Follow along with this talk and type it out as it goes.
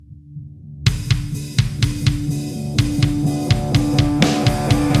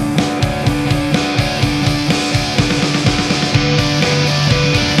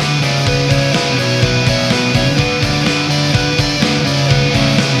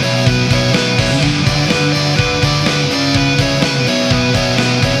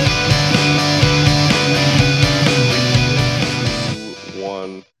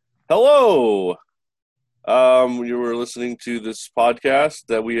listening to this podcast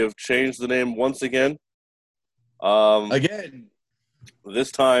that we have changed the name once again. Again. This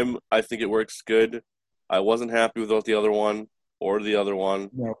time, I think it works good. I wasn't happy with both the other one or the other one.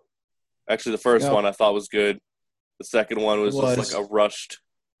 No. Actually, the first one I thought was good. The second one was just like a rushed.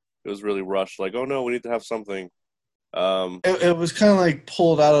 It was really rushed. Like, oh no, we need to have something. It was kind of like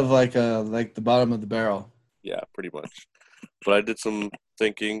pulled out of like the bottom of the barrel. Yeah, pretty much. But I did some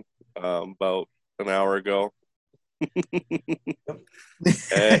thinking about an hour ago.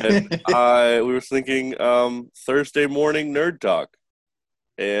 And we were thinking Thursday morning nerd talk.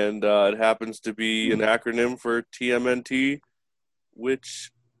 And it happens to be an acronym for TMNT,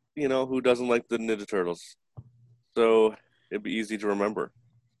 which, you know, who doesn't like the Ninja Turtles? So it'd be easy to remember.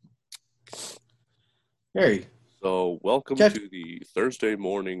 Hey. So welcome to the Thursday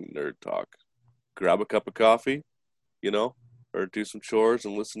morning nerd talk. Grab a cup of coffee, you know, or do some chores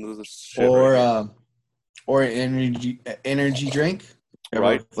and listen to this shit. Or an energy drink.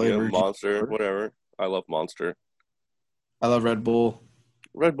 Right, Monster, whatever. I love Monster. I love Red Bull.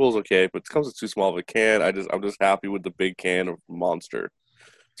 Red Bull's okay, but it comes in too small of a can. I'm just happy with the big can of Monster.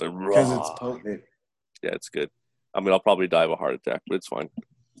 It's like, because it's potent. Yeah, it's good. I mean, I'll probably die of a heart attack, but it's fine.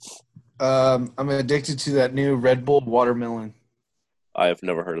 I'm addicted to that new Red Bull watermelon. I have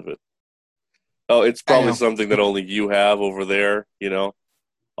never heard of it. Oh, it's probably something that only you have over there, you know,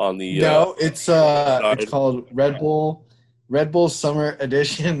 on the. No, it's called Red Bull Summer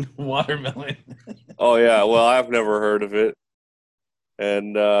Edition watermelon. Oh yeah, well, I've never heard of it,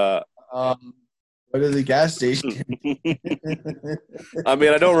 and go to the gas station. I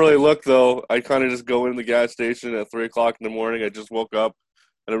mean, I don't really look though. I kind of just go in the gas station at 3:00 in the morning. I just woke up,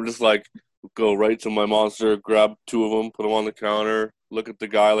 and I'm just like, go right to my Monster, grab 2 of them, put them on the counter, look at the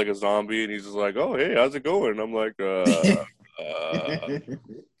guy like a zombie, and he's just like, "Oh, hey, how's it going?" And I'm like,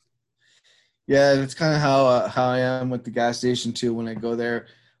 Yeah, that's kind of how I am with the gas station too. When I go there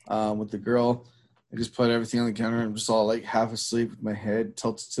with the girl, I just put everything on the counter and I'm just all like half asleep with my head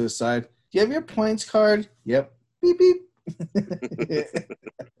tilted to the side. Do you have your points card? Yep. Beep beep.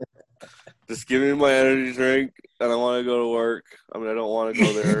 Just give me my energy drink, and I want to go to work. I mean, I don't want to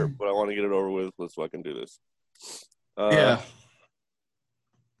go there, but I want to get it over with. Let's fucking do this. Yeah.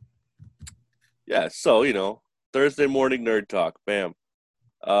 Yeah, so, you know, Thursday morning nerd talk. Bam.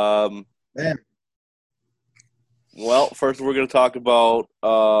 Bam. Well, first we're going to talk about,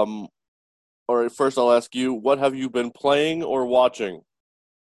 all right, first I'll ask you, what have you been playing or watching?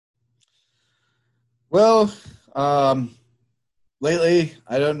 Well, lately,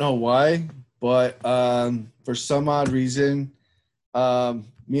 I don't know why, but for some odd reason,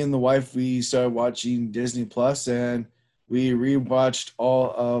 me and the wife, we started watching Disney Plus, and we rewatched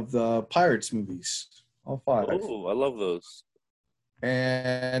all of the Pirates movies, all 5. Oh, I love those.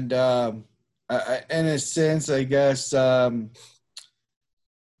 And in a sense, I guess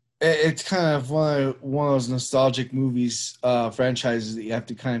it's kind of one of those nostalgic movies, franchises that you have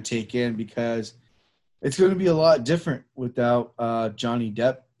to kind of take in because it's going to be a lot different without Johnny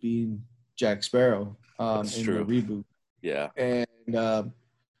Depp being Jack Sparrow in the reboot. Yeah, and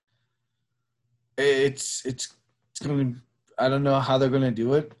it's going to. I don't know how they're going to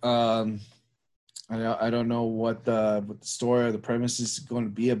do it. I don't know what the story or the premise is going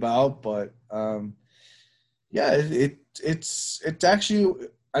to be about, but yeah, it's actually.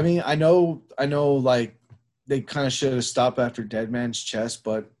 I mean, I know, like they kind of should have stopped after Dead Man's Chest,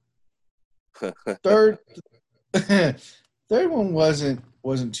 but third one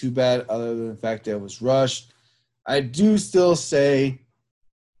wasn't too bad, other than the fact that it was rushed. I do still say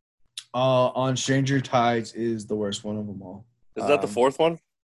on Stranger Tides is the worst one of them all. Is that the 4th one?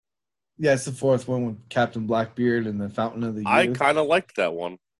 Yeah, it's the 4th one with Captain Blackbeard and the Fountain of the Youth. I kind of liked that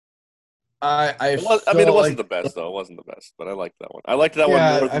one. I mean, it wasn't the best, though. It wasn't the best, but I liked that one. I liked that one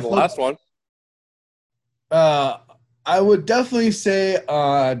more than the last one. I would definitely say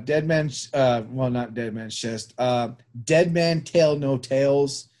Dead Man's not Dead Man's Chest. Dead Man Tale No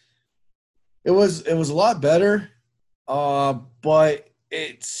Tales. It was a lot better, but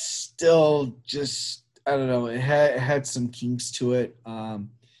it's still just, I don't know, it had some kinks to it.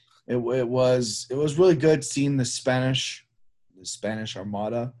 It was really good seeing the Spanish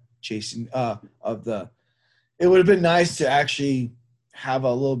Armada chasing of the. It would have been nice to actually have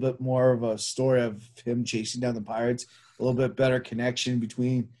a little bit more of a story of him chasing down the pirates, a little bit better connection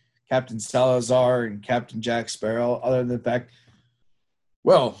between Captain Salazar and Captain Jack Sparrow, other than the fact,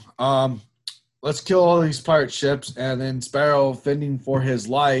 well, let's kill all these pirate ships, and then Sparrow, fending for his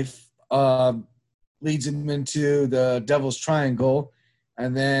life, leads him into the Devil's Triangle,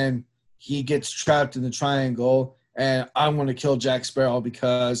 and then he gets trapped in the triangle, and I want to kill Jack Sparrow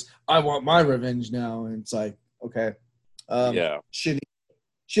because I want my revenge now. And it's like, okay, Yeah.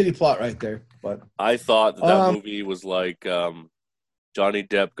 Shitty plot right there. But I thought that movie was like Johnny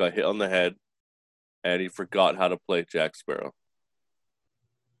Depp got hit on the head and he forgot how to play Jack Sparrow.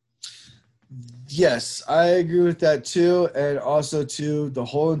 yes, I agree with that too. And also too, the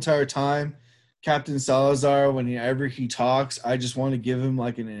whole entire time, Captain Salazar, whenever he talks, I just want to give him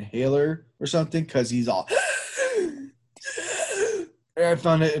like an inhaler or something because he's all. And I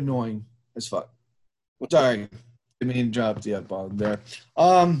found it annoying as fuck. Sorry, I mean drop the F-bomb there.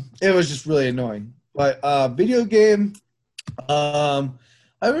 It was just really annoying. But video game, I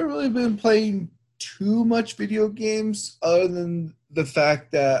haven't really been playing too much video games other than the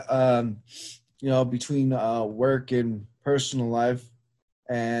fact that between work and personal life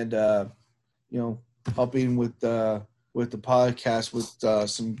and helping with the podcast with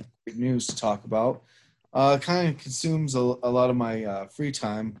some great news to talk about kind of consumes a lot of my free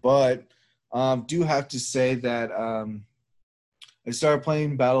time, but do have to say that I started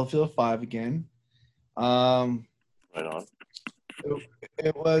playing Battlefield 5 again. Right on.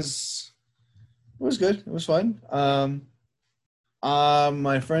 It was good. It was fun.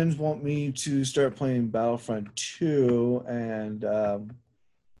 My friends want me to start playing Battlefront 2, and I'm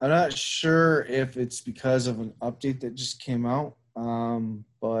not sure if it's because of an update that just came out,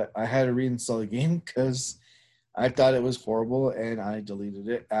 but I had to reinstall the game because I thought it was horrible, and I deleted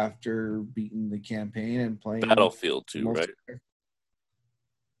it after beating the campaign and playing Battlefield 2, right?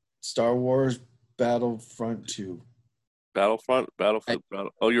 Star Wars Battlefront 2. Battlefield.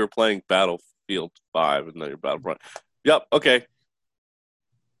 Oh, you were playing Battlefield 5, and then you're Battlefront. Yep. Okay.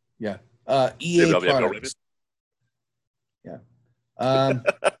 Yeah. EA products. Yeah. I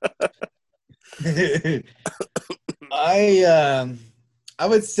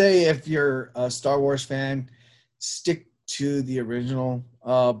would say if you're a Star Wars fan, stick to the original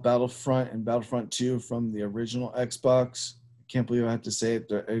Battlefront and Battlefront 2 from the original Xbox. I can't believe I have to say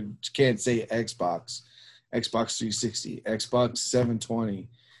it. I can't say Xbox. Xbox 360, Xbox 720,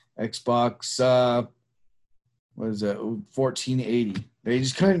 Xbox 1480. They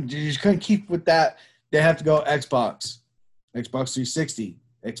just couldn't keep with that. They have to go Xbox 360,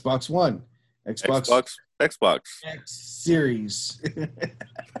 Xbox One, Xbox X Series.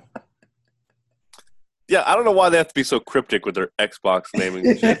 Yeah, I don't know why they have to be so cryptic with their Xbox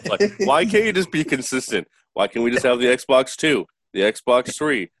naming shit. Like, why can't you just be consistent? Why can't we just have the Xbox 2, the Xbox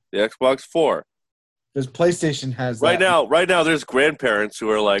 3, the Xbox 4? Because PlayStation has right that. Right now, there's grandparents who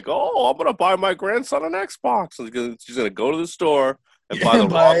are like, "Oh, I'm gonna buy my grandson an Xbox." She's gonna go to the store and buy the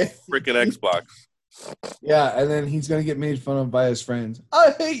wrong freaking Xbox. Yeah, and then he's gonna get made fun of by his friends.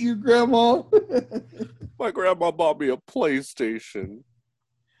 I hate you, Grandma. My grandma bought me a PlayStation.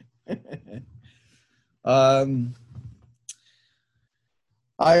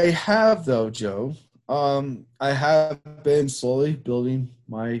 I have though, Joe. I have been slowly building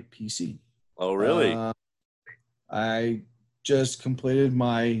my PC. Oh, really? I just completed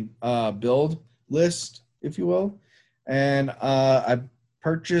my build list, if you will, and I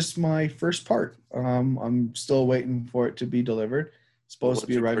purchased my first part. I'm still waiting for it to be delivered. It's supposed to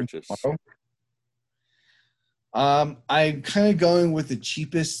be arriving tomorrow. I'm kind of going with the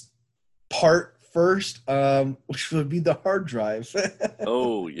cheapest part first, which would be the hard drive.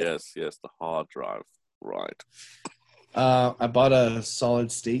 Oh, yes, the hard drive. Right. I bought a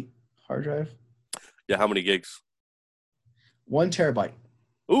solid state hard drive. Yeah, how many gigs? 1 terabyte.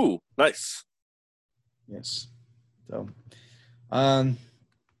 Ooh, nice. Yes. So,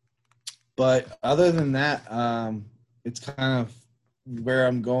 but other than that, it's kind of where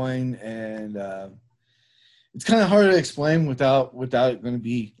I'm going, and it's kind of hard to explain without it going to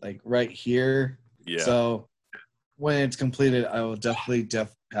be like right here. Yeah. So when it's completed, I will definitely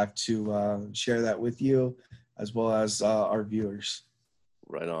have to share that with you as well as our viewers.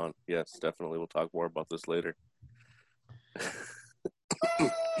 Right on. Yes, definitely. We'll talk more about this later.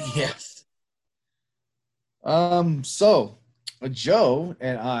 Yes. So Joe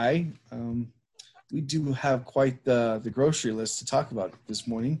and I, we do have quite the grocery list to talk about this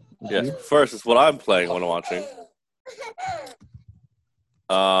morning. Yes. First is what I'm playing when I'm watching.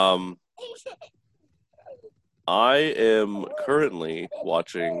 I am currently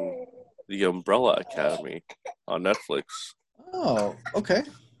watching The Umbrella Academy on Netflix. Oh, okay.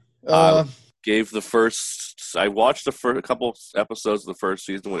 I watched the first couple episodes of the first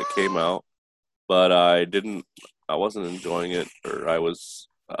season when it came out, but I wasn't enjoying it, or I was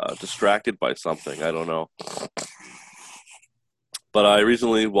distracted by something. I don't know. But I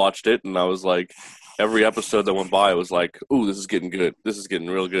recently watched it, and I was like, every episode that went by, I was like, ooh, this is getting good. This is getting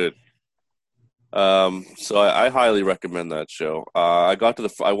real good. So I highly recommend that show. I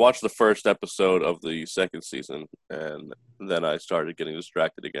watched the first episode of the second season, and then I started getting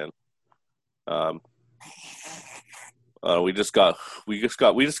distracted again. Um, we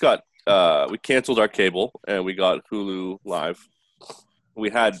canceled our cable and we got Hulu Live. We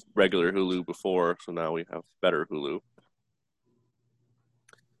had regular Hulu before, so now we have better Hulu.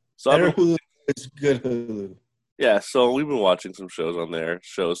 So Better Hulu is good Hulu. Yeah, so we've been watching some shows on there,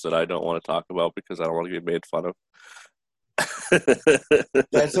 shows that I don't want to talk about because I don't want to get made fun of.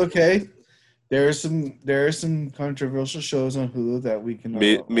 That's okay. There are some controversial shows on Hulu that we can.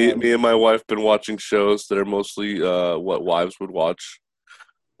 Me and my wife been watching shows that are mostly what wives would watch,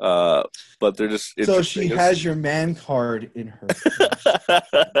 but they're just so she has your man card in her.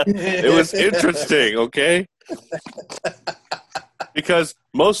 It was interesting, okay? Because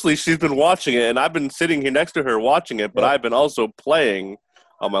mostly she's been watching it, and I've been sitting here next to her watching it, but I've been also playing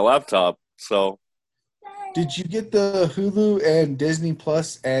on my laptop. So, did you get the Hulu and Disney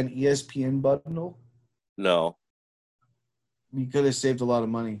Plus and ESPN bundle? No. You could have saved a lot of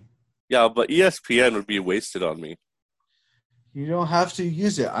money. Yeah, but ESPN would be wasted on me. You don't have to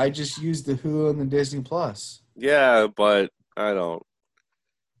use it. I just use the Hulu and the Disney Plus. Yeah, but I don't.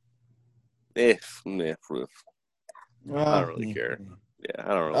 I don't really care. Yeah,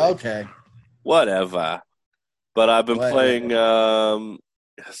 I don't really. Okay. Whatever. But I've been playing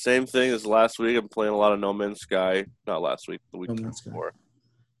same thing as last week. I'm playing a lot of No Man's Sky. Not last week, the week before.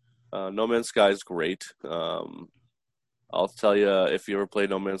 No Man's Sky is great. I'll tell you, if you ever play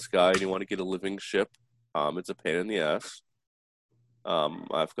No Man's Sky and you want to get a living ship, it's a pain in the ass.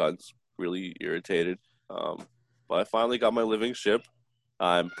 I've gotten really irritated. But I finally got my living ship.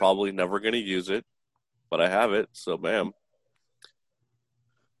 I'm probably never going to use it, but I have it, so bam.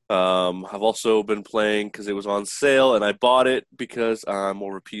 I've also been playing because it was on sale, and I bought it because I'm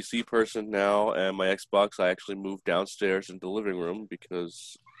more of a PC person now, and my Xbox, I actually moved downstairs into the living room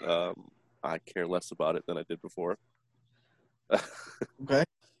because I care less about it than I did before. Okay.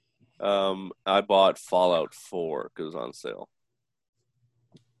 I bought Fallout 4 because it was on sale.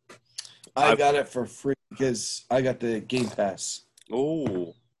 I got it for free because I got the Game Pass.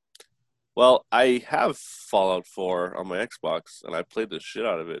 Oh. Well, I have Fallout 4 on my Xbox, and I played the shit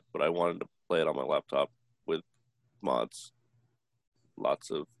out of it, but I wanted to play it on my laptop with mods. Lots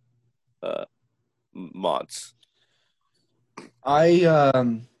of mods.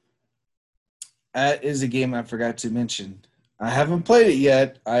 That is a game I forgot to mention. I haven't played it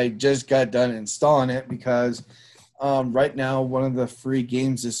yet. I just got done installing it because right now one of the free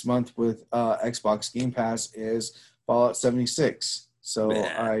games this month with Xbox Game Pass is Fallout 76. So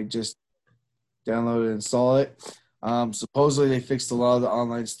I just download it, install it. Supposedly they fixed a lot of the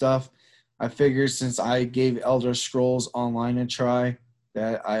online stuff. I figured since I gave Elder Scrolls Online a try,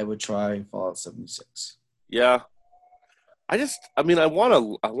 that I would try Fallout 76. Yeah. I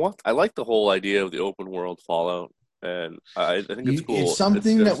like the whole idea of the open world Fallout, and I think it's cool. It's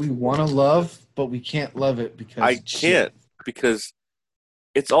something that we want to love, but we can't love it because I can't because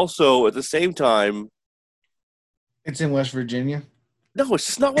it's also at the same time. It's in West Virginia. No, it's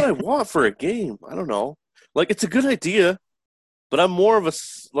just not what I want for a game. I don't know. Like, it's a good idea, but I'm more of a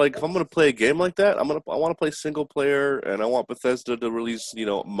if I'm gonna play a game like that, I want to play single player, and I want Bethesda to release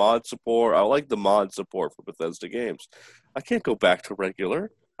mod support. I like the mod support for Bethesda games. I can't go back to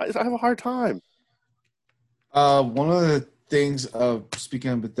regular. I have a hard time. One of the things of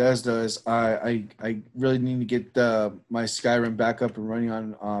speaking of Bethesda is I really need to get my Skyrim back up and running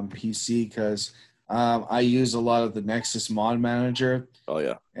on PC because I use a lot of the Nexus mod manager. Oh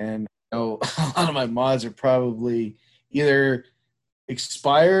yeah, and a lot of my mods are probably either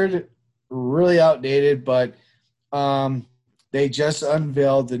expired, really outdated, but they just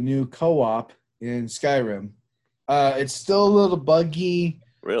unveiled the new co-op in Skyrim. It's still a little buggy,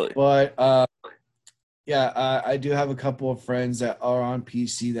 really, but I do have a couple of friends that are on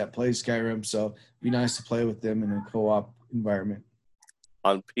PC that play Skyrim, so it'd be nice to play with them in a co-op environment.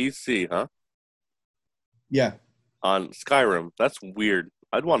 On PC, huh? Yeah. On Skyrim. That's weird.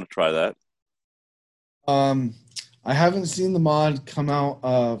 I'd want to try that. I haven't seen the mod come out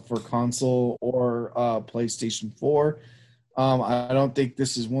for console or PlayStation 4. I don't think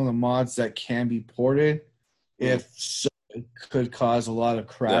this is one of the mods that can be ported. If so, it could cause a lot of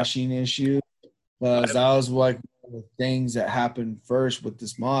crashing issues. Because that was like one of the things that happened first with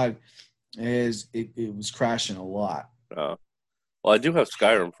this mod is it was crashing a lot. Well, I do have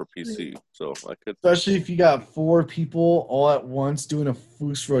Skyrim for PC, so I could. Especially if you got 4 people all at once doing a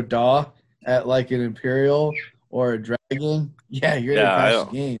Fus Ro Dah at like an Imperial or a Dragon. Yeah, you're going to crash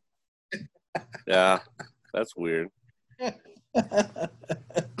the game. Yeah, that's weird.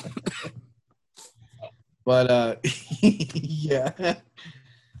 But yeah.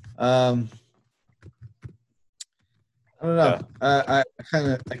 Um, I don't Yeah, know.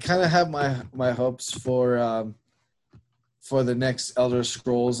 I kind of have my hopes for the next Elder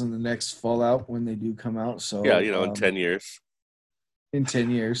Scrolls and the next Fallout when they do come out. yeah, So in 10 years. in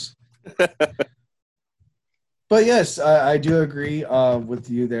 10 years. But yes, I do agree with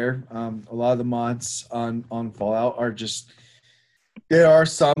you there. A lot of the mods on Fallout are just there are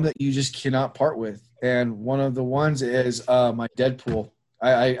some that you just cannot part with, and one of the ones is my Deadpool.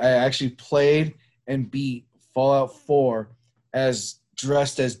 I actually played and beat Fallout 4 as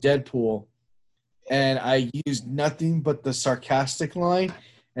dressed as Deadpool, and I used nothing but the sarcastic line,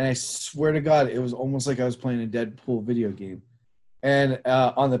 and I swear to God, it was almost like I was playing a Deadpool video game. And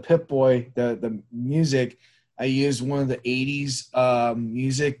on the Pip Boy, the music, I used one of the '80s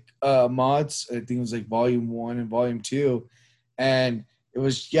music mods. I think it was like Volume One and Volume Two, and it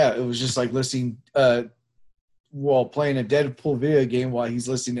was just like listening while playing a Deadpool video game while he's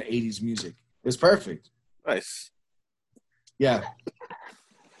listening to '80s music. It was perfect. Nice. Yeah.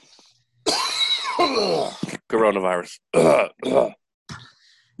 Coronavirus.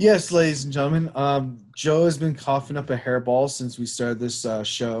 Yes, ladies and gentlemen. Joe has been coughing up a hairball since we started this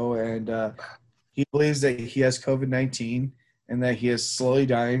show, and he believes that he has COVID-19 and that he is slowly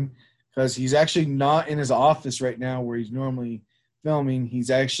dying because he's actually not in his office right now where he's normally filming.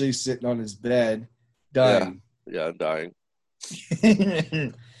 He's actually sitting on his bed Yeah, dying. yeah, I'm dying.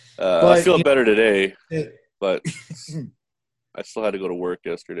 I But feel better today, it, but I still had to go to work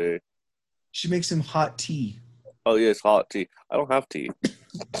yesterday. she makes him hot tea. Oh, yeah, it's hot tea. I don't have tea.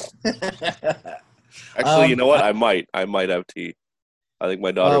 Actually, you know what? I might have tea. I think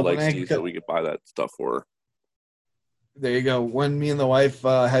my daughter likes tea, so we could buy that stuff for her. There you go. When me and the wife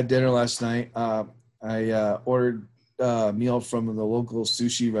had dinner last night, I ordered a meal from the local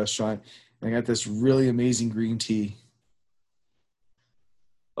sushi restaurant, and I got this really amazing green tea.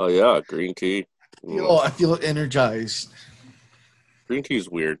 Oh yeah, green tea. I feel energized. Green tea is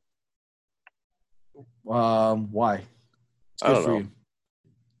weird. Why? It's I good don't for know. you.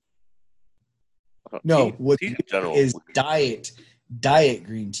 No, what tea in general is diet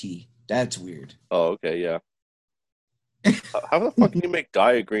green tea? That's weird. Oh, okay, yeah. How the fuck can you make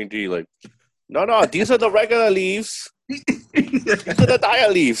diet green tea? Like, no, these are the regular leaves. These are the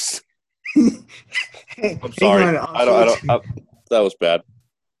diet leaves. I'm sorry. I don't. That was bad.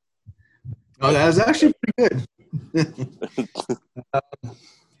 Oh, that was actually pretty good.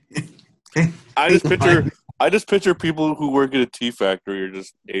 I just picture people who work at a tea factory are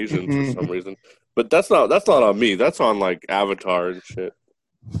just Asians for some reason. But that's not on me. That's on like Avatar and shit.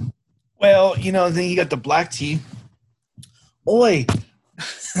 Well, then you got the black tea. Oi.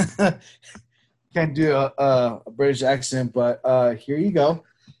 Can't do a British accent, but here you go.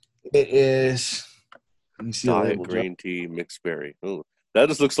 It is. Let me see the label. Green tea mixed berry. Ooh, that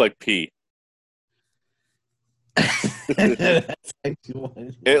just looks like pee.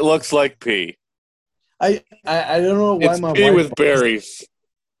 It looks like pee. I don't know why it's pee with berries.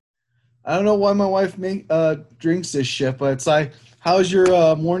 I don't know why my wife drinks this shit, but it's like, how's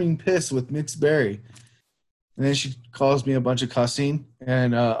your morning piss with mixed berry? And then she calls me a bunch of cussing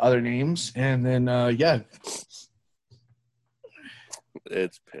and other names, and then yeah,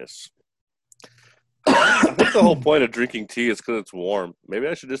 it's piss. I think the whole point of drinking tea is because it's warm. Maybe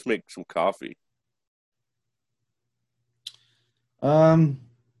I should just make some coffee.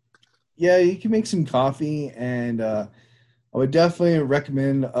 Yeah, you can make some coffee, and I would definitely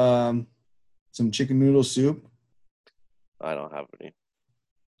recommend some chicken noodle soup. I don't have any.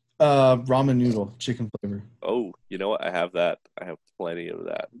 Ramen noodle, chicken flavor. Oh, you know what? I have that. I have plenty of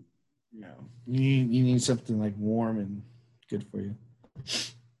that. Yeah, you need something like warm and good for you.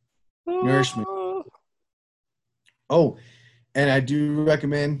 Nourishment. Oh, and I do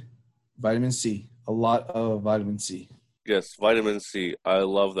recommend vitamin C. A lot of vitamin C. Yes, vitamin C. I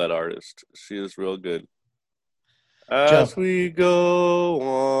love that artist. She is real good. As we go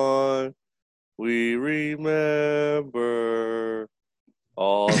on, we remember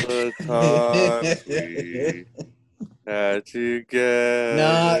all the times we had together.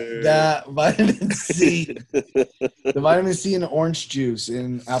 Not that vitamin C. The vitamin C in orange juice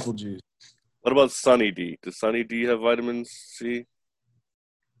and apple juice. What about Sunny D? Does Sunny D have vitamin C?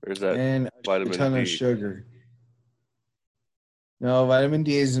 Or is that and vitamin a ton D? Of sugar? No, vitamin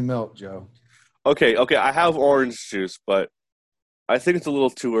D is in milk, Joe. Okay. I have orange juice, but I think it's a little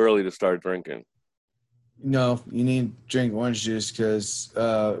too early to start drinking. No, you need to drink orange juice because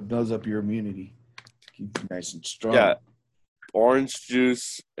it builds up your immunity. Keep you nice and strong. Yeah, orange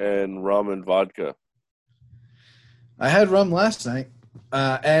juice and rum and vodka. I had rum last night.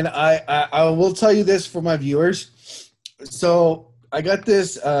 And I will tell you this for my viewers. So I got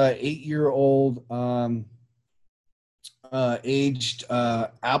this 8-year-old aged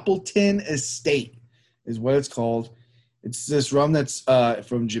Appleton Estate is what it's called. It's this rum that's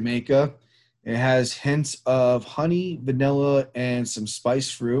from Jamaica. It has hints of honey, vanilla, and some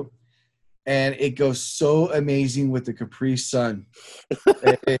spiced fruit, and it goes so amazing with the Capri Sun.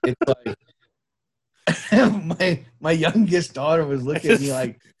 It's like my youngest daughter was I looking at me just,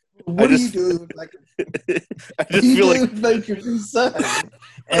 like, I "What are you just, doing with like? I What are just you feel doing like with my Capri Sun?"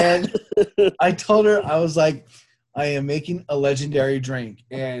 And I told her I was like, "I am making a legendary drink,"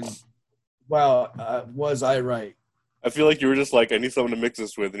 and wow, was I right? I feel like you were just like, I need someone to mix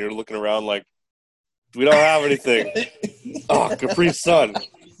this with, and you're looking around like, we don't have anything. Oh, Capri Sun.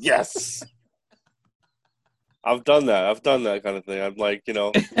 Yes. I've done that. I've done that kind of thing. I'm like,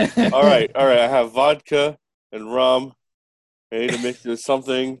 all right. I have vodka and rum. I need to mix it with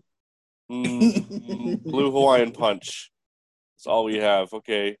something. Blue Hawaiian Punch. That's all we have.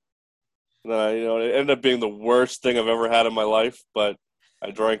 Okay. And then it ended up being the worst thing I've ever had in my life, but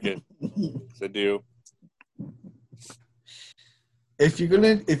I drank it. 'Cause I do. If you're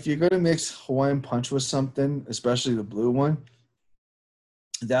gonna mix Hawaiian Punch with something, especially the blue one,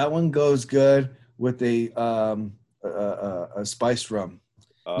 that one goes good with a spiced rum,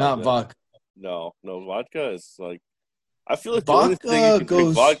 not Then vodka. no vodka is like. I feel like the only thing you Vodka can drink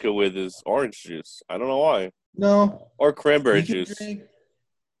goes vodka with is orange juice. I don't know why, no. or cranberry You can juice. drink.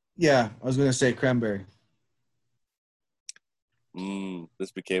 Yeah, I was gonna say cranberry.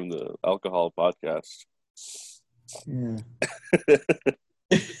 This became the alcohol podcast. Yeah.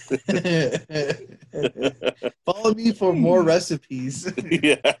 Follow me for more recipes.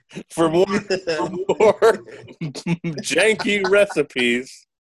 Yeah, for more janky recipes,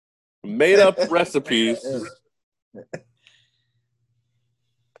 made up recipes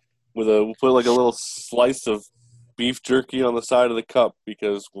we'll put like a little slice of beef jerky on the side of the cup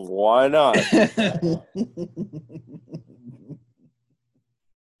because why not?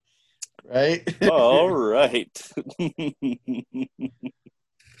 Right? All right.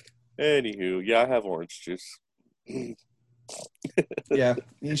 Anywho, yeah, I have orange juice. Yeah,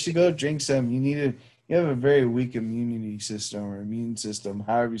 you should go drink some. You have a very weak immunity system or immune system,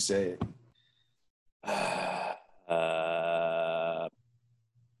 however you say it.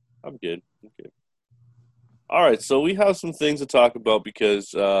 I'm good. Okay. All right, so we have some things to talk about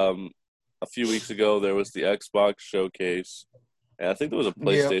because a few weeks ago there was the Xbox showcase, and I think there was a Yeah,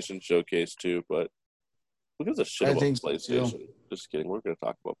 PlayStation showcase too. But who gives a shit I about think so too. PlayStation? Just kidding. We're going to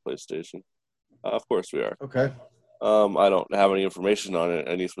talk about PlayStation. Of course we are. Okay. I don't have any information on it,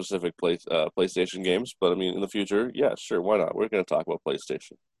 any specific PlayStation games, but I mean, in the future, yeah, sure, why not? We're going to talk about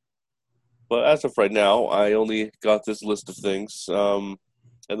PlayStation. But as of right now, I only got this list of things. And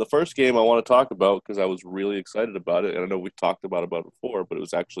the first game I want to talk about, because I was really excited about it, and I know we talked about it before, but it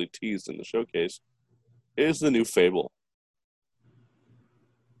was actually teased in the showcase, is the new Fable.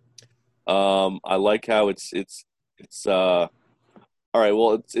 I like how it's all right.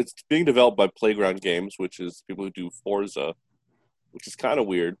 Well, it's being developed by Playground Games, which is people who do Forza, which is kind of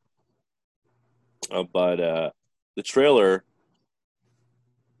weird. But the trailer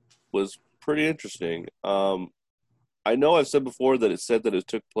was pretty interesting. I know I've said before that it said that it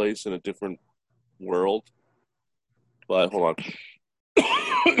took place in a different world, but hold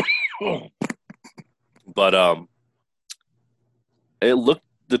on. But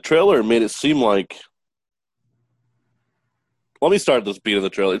the trailer made it seem like. Let me start this beat of the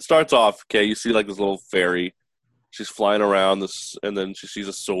trailer. It starts off, okay, you see like this little fairy. She's flying around this, and then she sees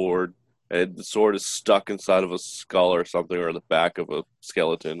a sword, and the sword is stuck inside of a skull or something, or the back of a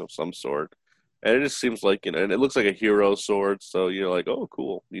skeleton of some sort. And it just seems like, and it looks like a hero sword, so you're like, oh,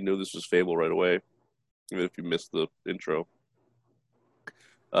 cool. You knew this was Fable right away, even if you missed the intro.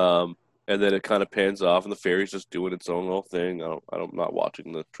 And then it kind of pans off, and the fairy's just doing its own little thing. I'm not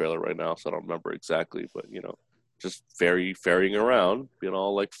watching the trailer right now, so I don't remember exactly, but just ferrying around, being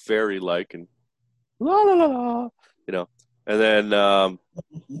all like fairy like and la la la la, and then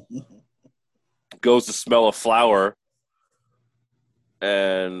goes to smell a flower,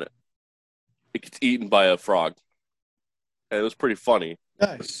 and it gets eaten by a frog, and it was pretty funny.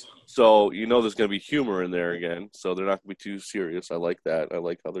 Nice. So there's going to be humor in there again, so they're not going to be too serious. I like that. I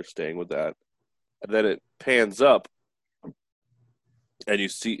like how they're staying with that. And then it pans up, and you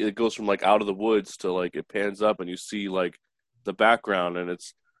see it goes from like out of the woods to like it pans up, and you see like the background, and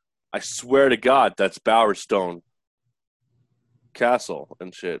I swear to God, that's Bowerstone Castle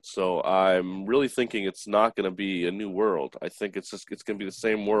and shit. So I'm really thinking it's not going to be a new world. I think it's going to be the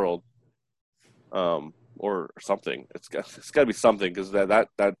same world, or something. It's got to be something because that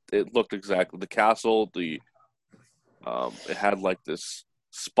it looked exactly the castle. It had like this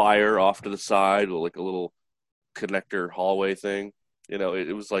spire off to the side, with like a little connector hallway thing.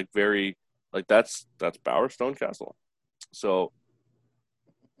 It was like very like that's Bowerstone Castle. So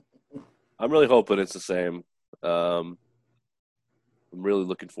I'm really hoping it's the same. I'm really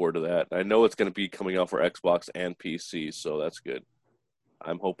looking forward to that. I know it's going to be coming out for Xbox and PC, so that's good.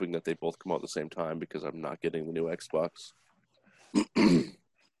 I'm hoping that they both come out at the same time because I'm not getting the new Xbox.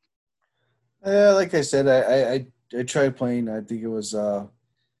 Like I said, I tried playing. I think it was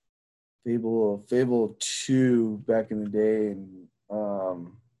Fable 2 back in the day, and I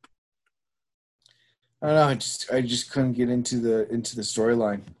don't know. I just couldn't get into the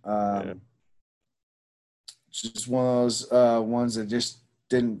storyline. Yeah. It's just one of those ones that just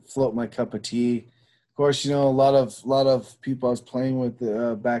didn't float my cup of tea. Of course, a lot of people I was playing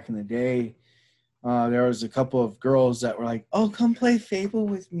with back in the day. There was a couple of girls that were like, "Oh, come play Fable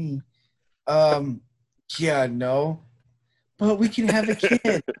with me." Yeah, no, but we can have a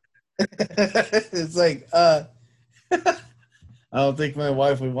kid. It's like, I don't think my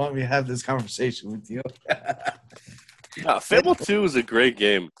wife would want me to have this conversation with you. Fable 2 is a great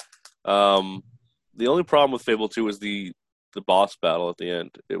game. The only problem with Fable 2 is the boss battle at the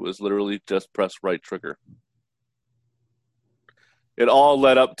end. It was literally just press right trigger. It all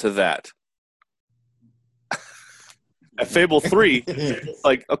led up to that. At Fable 3,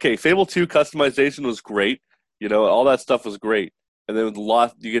 like, okay, Fable 2 customization was great. All that stuff was great. And then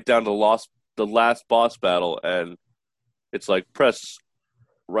you get down to the last boss battle, and it's like press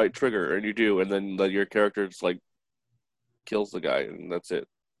right trigger, and you do, and then your character just like kills the guy, and that's it.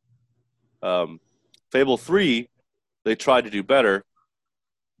 Fable 3, they tried to do better.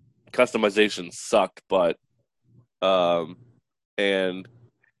 Customization sucked, but and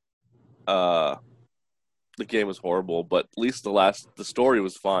the game was horrible, but at least the story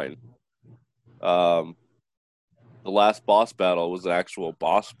was fine. The last boss battle was an actual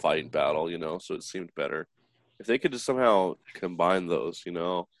boss fight battle, so it seemed better. If they could just somehow combine those,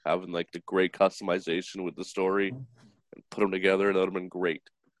 having like the great customization with the story and put them together, that would have been great.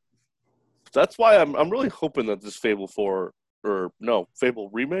 That's why I'm really hoping that this Fable 4 or no, Fable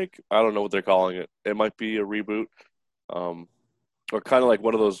remake, I don't know what they're calling it. It might be a reboot. Or kind of like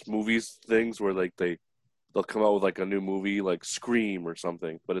one of those movies things where like they'll come out with like a new movie like Scream or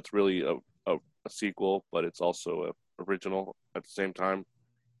something, but it's really a sequel, but it's also a original at the same time.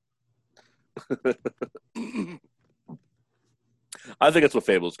 I think that's what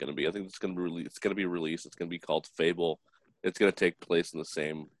Fable is going to be. I think it's going to be released. It's going to be released. It's going to be called Fable. It's going to take place in the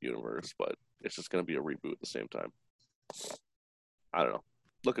same universe, but it's just going to be a reboot at the same time. I don't know.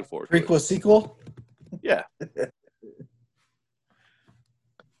 Looking forward to it. Prequel sequel? Yeah.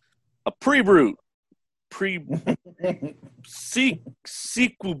 A pre-root.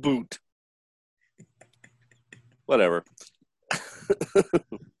 Sequel boot. Whatever.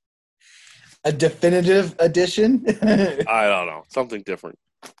 A definitive edition? I don't know. Something different.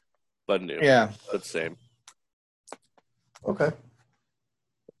 But new. Yeah. But same. Okay.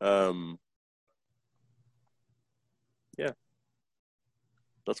 Yeah.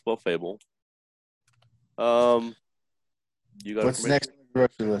 That's about Fable. You got What's next on the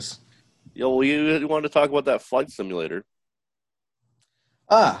grocery list? Well, you wanted to talk about that flight simulator.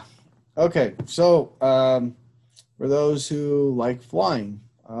 Okay. So, for those who like flying,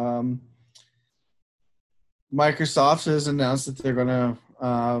 Microsoft has announced that they're going to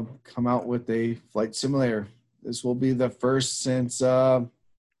come out with a flight simulator. This will be the first since Microsoft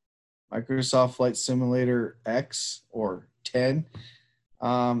Flight Simulator X or 10.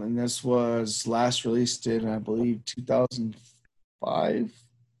 And this was last released in, I believe, 2005,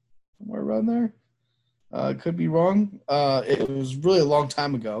 somewhere around there. Could be wrong. It was really a long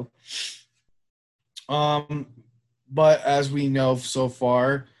time ago. But as we know so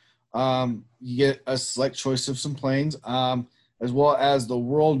far, you get a select choice of some planes, as well as the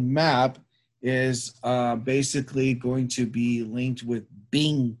world map is basically going to be linked with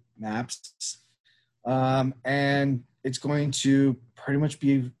Bing Maps. And it's going to pretty much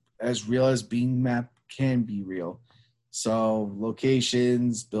be as real as Bing Map can be real. So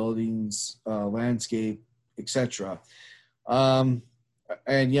locations, buildings, landscape, etc. And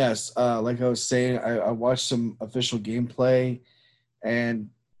yes, like I was saying, I watched some official gameplay, and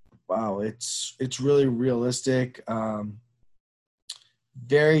wow, it's really realistic,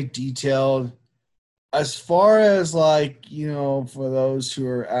 very detailed. As far as for those who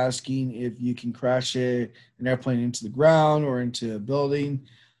are asking if you can crash an airplane into the ground or into a building,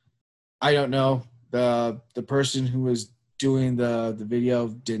 I don't know. The person who was doing the video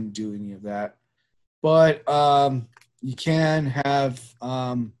didn't do any of that. but you can have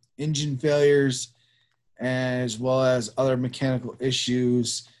engine failures as well as other mechanical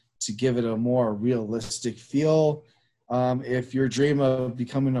issues to give it a more realistic feel. If your dream of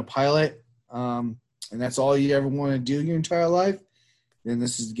becoming a pilot and that's all you ever want to do your entire life, then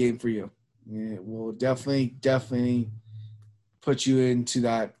this is the game for you. It will definitely put you into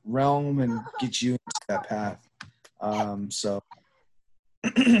that realm and get you into that path. So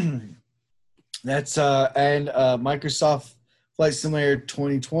that's and Microsoft Flight Simulator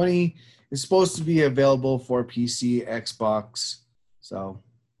 2020 is supposed to be available for PC, Xbox. So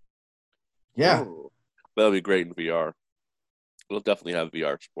yeah, Oh, that'll be great in VR. We'll definitely have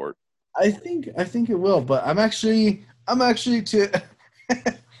VR support. I think it will. But I'm actually to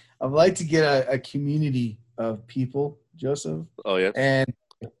I'd like to get a community of people, Joseph, Oh yeah, and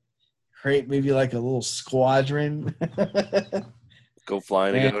create maybe like a little squadron. go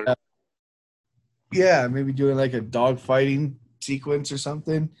flying And together. yeah, maybe doing like a dogfighting sequence or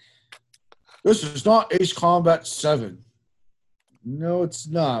something. This is not Ace Combat 7. No, it's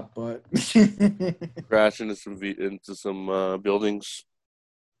not, but Crash into some buildings.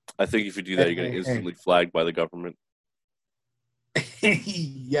 I think if you do that, you're gonna hey. instantly flagged by the government.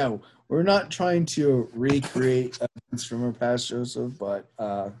 Yeah, we're not trying to recreate events from our past, Joseph, but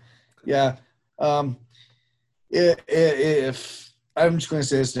yeah. Um, if I'm just going to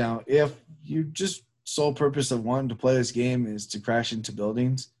say this now, if you just sole purpose of wanting to play this game is to crash into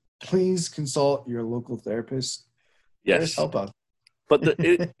buildings, please consult your local therapist. There's Yes, help out. but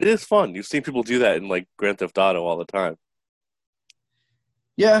it is fun. You've seen people do that in like Grand Theft Auto all the time.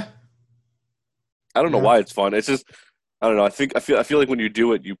 Yeah, I don't know yeah. why it's fun. It's just I don't know. I feel like when you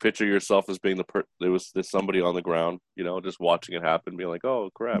do it, you picture yourself as being there's somebody on the ground, just watching it happen, being like, oh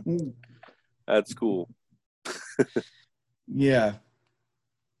crap, that's cool. Yeah.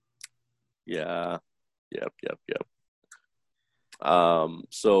 Yeah, yep.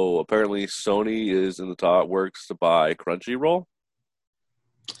 So apparently Sony is in the talk works to buy Crunchyroll.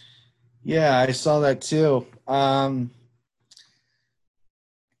 Yeah, I saw that too.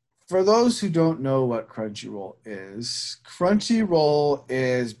 For those who don't know what Crunchyroll is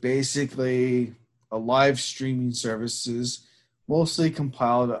basically a live streaming services, mostly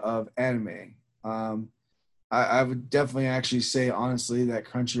compiled of anime. Um, I would definitely actually say honestly that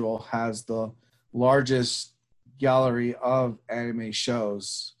Crunchyroll has the largest gallery of anime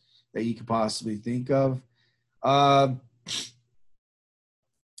shows that you could possibly think of. Um,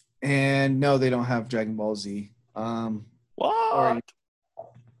 and no, they don't have Dragon Ball Z or What?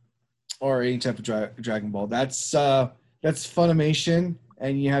 or any type of Dragon Ball. That's Funimation,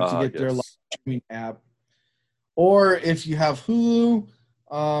 and you have to get their live Yes. streaming app. Or if you have Hulu,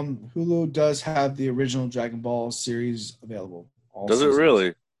 Hulu does have the original Dragon Ball series available, all Does it seasons.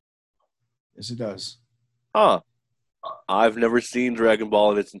 really? Yes, it does. Huh. I've never seen Dragon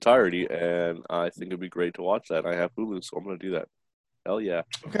Ball in its entirety, and I think it'd be great to watch that. I have Hulu, so I'm gonna do that. Hell yeah.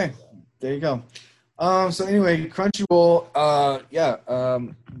 Okay, there you go. So anyway, Crunchyroll, yeah,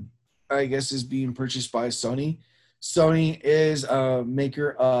 I guess is being purchased by Sony. Sony is a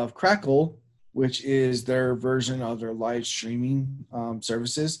maker of Crackle, which is their version of their live streaming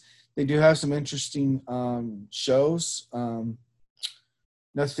services. They do have some interesting shows.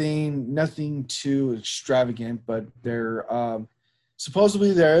 Nothing too extravagant, but they're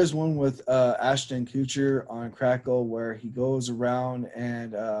supposedly there is one with Ashton Kutcher on Crackle where he goes around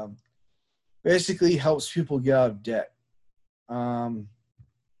and basically helps people get out of debt. Um,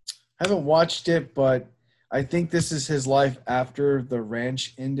 I haven't watched it, but I think this is his life after The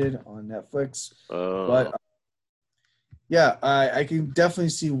Ranch ended on Netflix. Uh, But yeah, I can definitely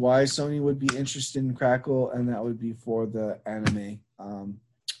see why Sony would be interested in Crackle, and that would be for the anime,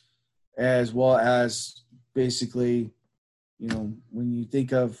 as well as basically, when you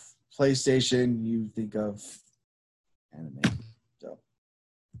think of PlayStation, you think of anime. So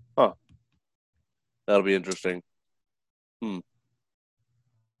huh. That'll be interesting.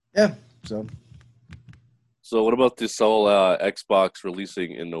 yeah, so So what about this whole Xbox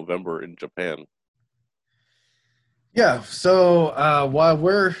releasing in November in Japan? yeah, so while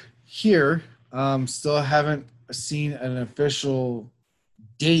we're here, still haven't seen an official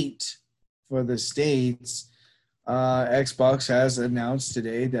date for the states. Xbox has announced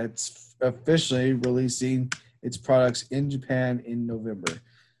today that's officially releasing its products in Japan in November,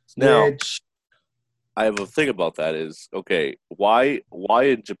 Now, which I have a thing about that is, okay, why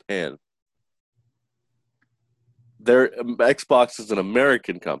in Japan? Their Xbox is an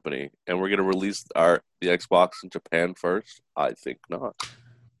American company, and we're gonna release the Xbox in Japan first. I think not.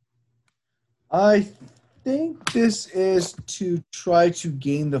 I think this is to try to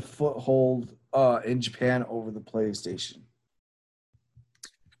gain the foothold in Japan over the PlayStation.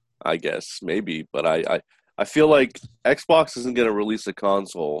 I guess maybe, but I feel like Xbox isn't going to release a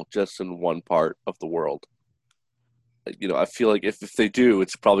console just in one part of the world. I feel like if they do,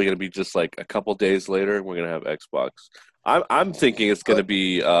 it's probably going to be just like a couple days later, and we're going to have Xbox. I'm thinking it's going to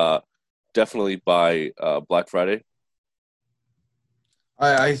be definitely by Black Friday.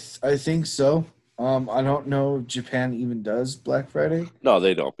 I think so. I don't know if Japan even does Black Friday. No,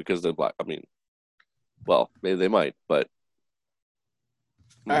 they don't because they're black. I mean, well, maybe they might, but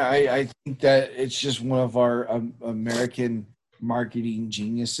I think that it's just one of our American marketing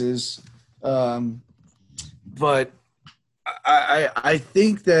geniuses. But I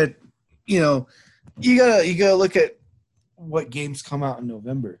think that you gotta look at what games come out in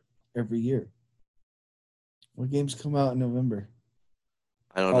November every year. What games come out in November?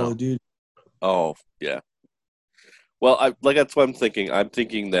 I don't Call know. of Duty. Oh, yeah. Well, that's what I'm thinking. I'm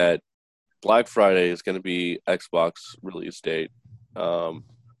thinking that Black Friday is going to be Xbox release date, um,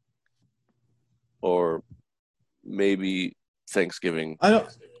 or maybe Thanksgiving. I don't.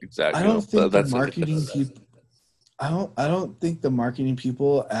 I Exactly. don't think the That's it. marketing people. I don't think the marketing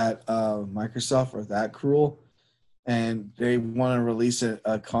people at Microsoft are that cruel, and they want to release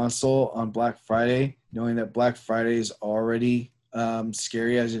a console on Black Friday, knowing that Black Friday is already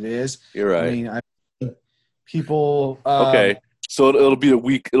scary as it is. You're I right. mean, people. Okay, so it'll be a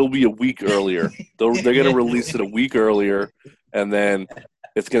week. It'll be a week earlier. They're gonna release it a week earlier, and then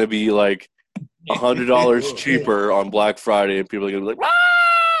it's gonna be like $100 cheaper on Black Friday, and people are gonna be like,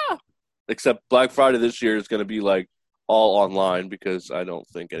 ah! Except Black Friday this year is gonna be like all online because I don't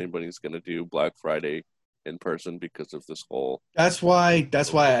think anybody's gonna do Black Friday in person because of this whole. That's why.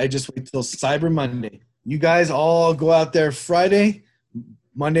 That's why I just wait till Cyber Monday. You guys all go out there Friday,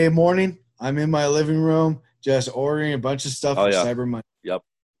 Monday morning. I'm in my living room just ordering a bunch of stuff Oh for yeah, Cyber Monday. yep.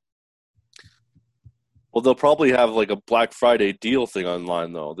 Well, they'll probably have like a Black Friday deal thing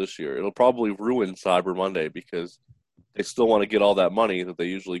online though this year. It'll probably ruin Cyber Monday because they still want to get all that money that they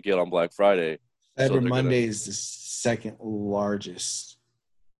usually get on Black Friday. So Cyber they're gonna. Monday is the second largest.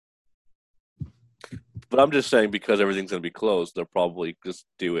 But I'm just saying because everything's gonna be closed, they'll probably just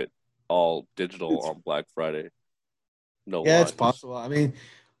do it all digital on Black Friday. No Yeah, it's lines. possible. I mean,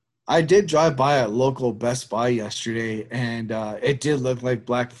 I did drive by a local Best Buy yesterday, and it did look like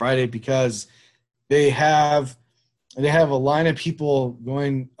Black Friday because they have they have a line of people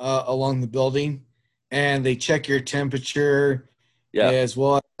going along the building, and they check your temperature Yeah, as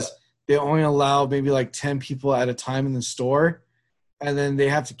well as they only allow maybe like 10 people at a time in the store, and then they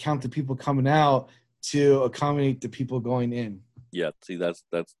have to count the people coming out to accommodate the people going in. yeah. See, that's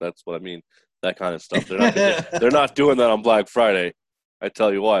what I mean. That kind of stuff. They're not doing that on Black Friday. I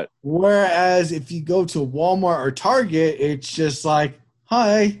tell you what. Whereas if you go to Walmart or Target, it's just like,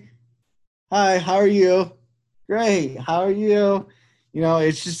 hi, hi, how are you? Great, how are you?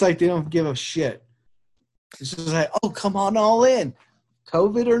 It's just like they don't give a shit. It's just like, oh, come on all in,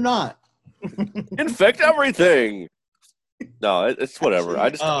 COVID or not. Infect everything. No, it's whatever.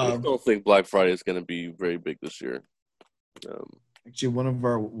 Actually, I just don't think Black Friday is going to be very big this year. Um, actually, one of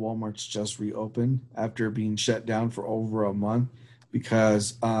our Walmarts just reopened after being shut down for over a month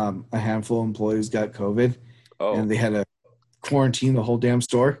because a handful of employees got COVID oh, and they had to quarantine the whole damn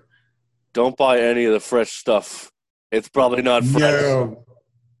store. don't buy any of the fresh stuff. It's probably not fresh. No.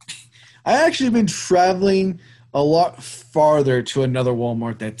 I actually been traveling a lot farther to another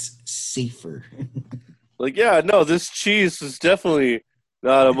Walmart that's safer. Like, yeah, no, this cheese is definitely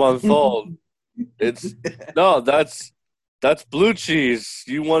not a month old. It's no, that's blue cheese.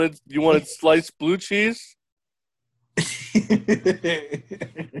 You wanted sliced blue cheese?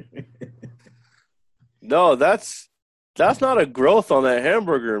 No, that's not a growth on that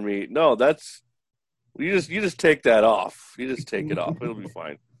hamburger meat. No, that's you just take that off. You just take it off. It'll be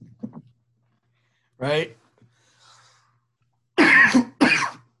fine. Right?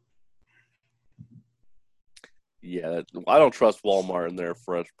 Yeah, I don't trust Walmart and their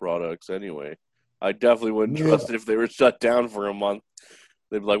fresh products anyway. I definitely wouldn't Yeah. trust it if they were shut down for a month.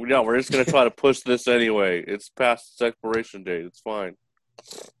 They'd be like, "No, we're just gonna try to push this anyway. It's past its expiration date. It's fine."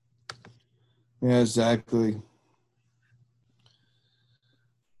 Yeah, exactly.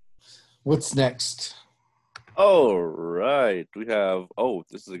 What's next? All right, we have. Oh,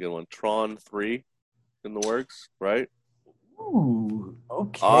 this is a good one. Tron 3 in the works, right? Ooh,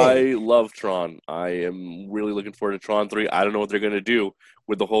 okay. I love Tron. I am really looking forward to Tron 3. I don't know what they're gonna do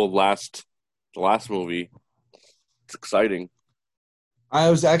with the last movie. It's exciting. I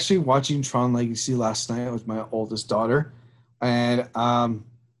was actually watching Tron Legacy last night with my oldest daughter, and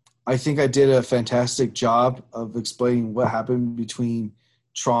I think I did a fantastic job of explaining what happened between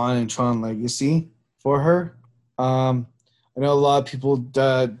Tron and Tron Legacy for her. I know a lot of people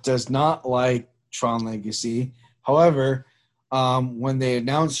does not like Tron Legacy. However, when they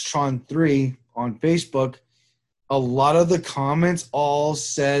announced Tron 3 on Facebook, a lot of the comments all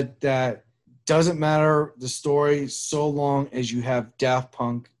said that doesn't matter the story so long as you have Daft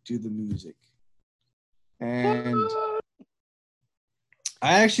Punk do the music. And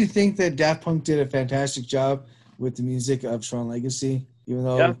I actually think that Daft Punk did a fantastic job with the music of Tron Legacy, even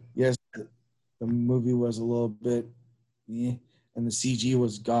though, yes, the movie was a little bit and the CG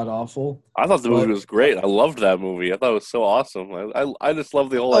was god awful. I thought the movie was great. I loved that movie. I thought it was so awesome. I just love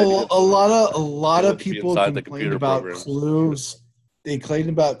the whole idea. A lot of people complained about Clue's. They claimed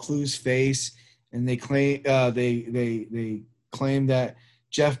about Clue's face, and they claim they claimed that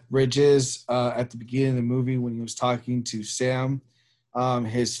Jeff Bridges at the beginning of the movie when he was talking to Sam,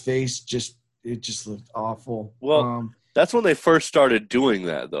 his face just looked awful. Well, that's when they first started doing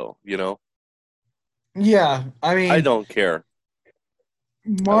that, though. You know. Yeah, I mean, I don't care.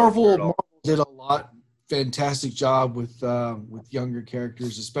 Marvel did a fantastic job with younger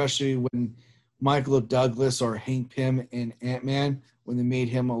characters, especially when Michael Douglas or Hank Pym in Ant-Man, when they made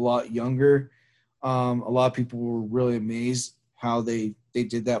him a lot younger. A lot of people were really amazed how they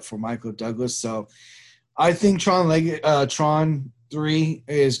did that for Michael Douglas. So I think Tron 3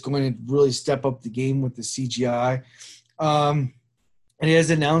 is going to really step up the game with the CGI. And it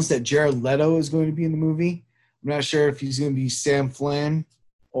has announced that Jared Leto is going to be in the movie. I'm not sure if he's going to be Sam Flynn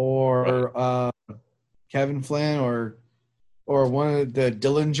or Kevin Flynn or one of the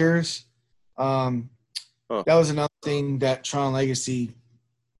Dillingers. That was another thing that Tron Legacy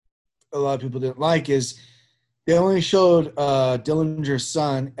a lot of people didn't like is they only showed Dillinger's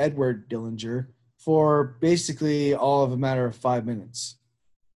son, Edward Dillinger, for basically all of a matter of 5 minutes.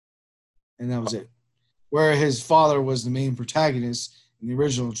 And that was it. Where his father was the main protagonist in the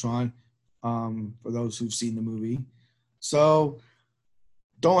original Tron, for those who've seen the movie. So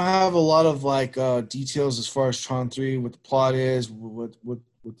don't have a lot of details as far as Tron 3, what the plot is, what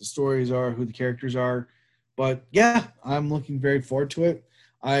the stories are, who the characters are. But yeah, I'm looking very forward to it.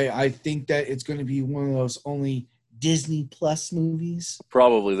 I think that it's going to be one of those only Disney Plus movies.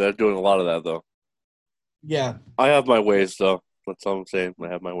 Probably. They're doing a lot of that, though. Yeah. I have my ways, though. That's all I'm saying. I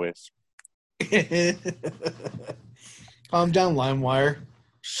have my ways. Calm down, LimeWire.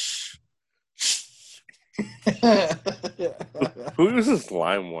 Who uses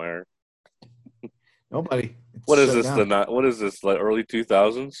LimeWire? Nobody. What is this? What is this? Like early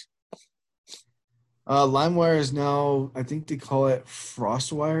 2000s? LimeWire is now, I think they call it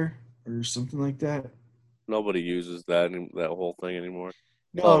FrostWire or something like that. Nobody uses that whole thing anymore.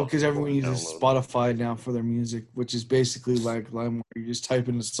 No, because everyone uses Spotify now for their music, which is basically like LimeWire. You just type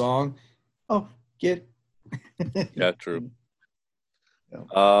in a song. Oh, get. Yeah, true.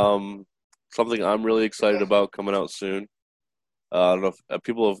 Yeah. Something I'm really excited about coming out soon. I don't know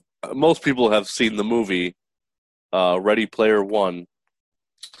if most people have seen the movie Ready Player One.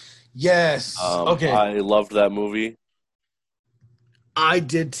 Yes. Okay. I loved that movie. I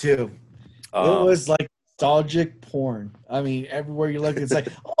did too. It was like nostalgic porn. I mean, everywhere you look, it's like,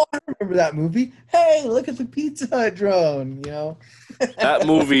 oh, I remember that movie. Hey, look at the Pizza Hut drone. You know. That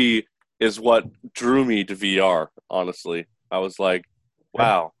movie is what drew me to VR. Honestly, I was like,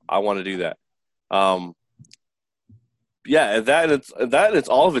 wow, I want to do that. Yeah, it's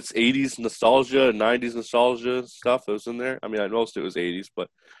all of its 80s nostalgia, 90s nostalgia stuff that was in there. I mean, most it was 80s, but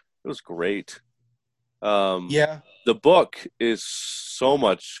it was great. Yeah. The book is so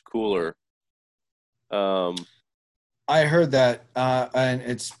much cooler. I heard that, and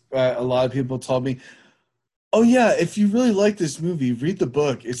it's a lot of people told me, oh yeah, if you really like this movie, read the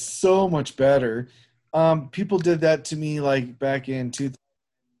book. It's so much better. People did that to me like back in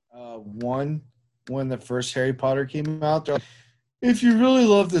 2001 when the first Harry Potter came out. They're like, if you really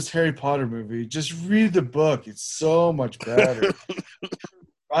love this Harry Potter movie, just read the book. It's so much better.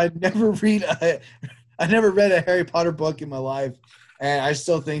 I never read a Harry Potter book in my life, and I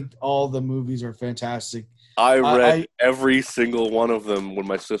still think all the movies are fantastic. I read every single one of them when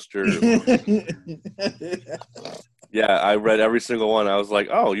my sister. Yeah, I read every single one. I was like,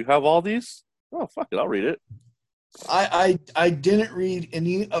 "Oh, you have all these? Oh, fuck it, I'll read it." I didn't read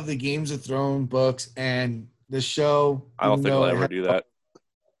any of the Games of Thrones books, and the show. I don't think I'll ever do that.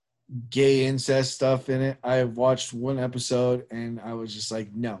 Gay incest stuff in it. I watched one episode and I was just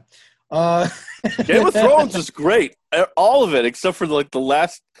like, no. Game of Thrones is great, all of it except for like the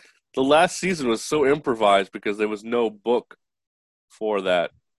last season was so improvised because there was no book for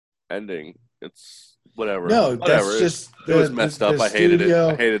that ending. It's Whatever. No, that's Whatever. just It was messed up. the I hated it. I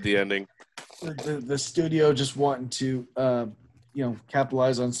studio. hated the ending. The studio just wanting to,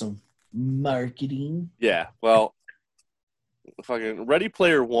 capitalize on some marketing. Yeah. Well, fucking Ready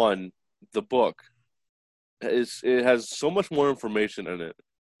Player One, the book, it has so much more information in it.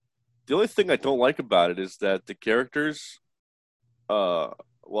 The only thing I don't like about it is that the characters,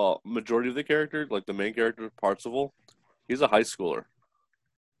 majority of the characters, like the main character, Parzival, he's a high schooler,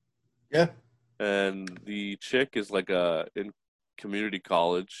 Yeah, and the chick is like in community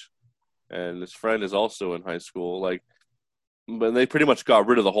college, and his friend is also in high school. Like, but they pretty much got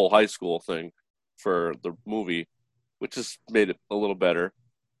rid of the whole high school thing for the movie, which just made it a little better,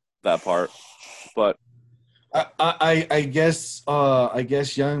 that part. But I guess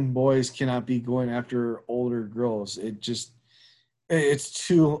young boys cannot be going after older girls. It's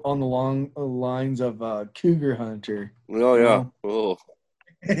too on the long lines of Cougar Hunter. oh You yeah, know? oh,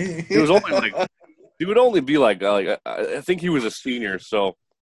 he was only like he would only be like I think he was a senior, so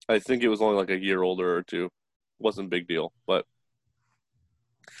I think it was only like a year older or two. Wasn't a big deal, but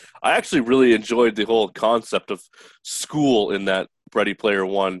I actually really enjoyed the whole concept of school in that Ready Player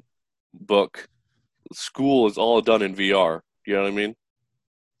One book. School is all done in VR. You know what I mean?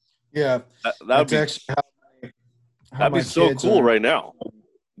 Yeah, That'd that's be actually how that'd be my so kids cool are. right now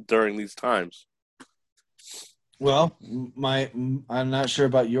during these times Well, I'm not sure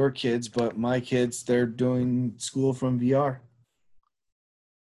about your kids, but my kids, they're doing school from VR.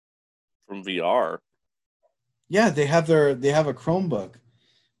 from VR. Yeah, they have a Chromebook.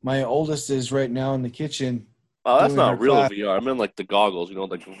 My oldest is right now in the kitchen Oh, that's doing her not real class. VR. I mean, like the goggles,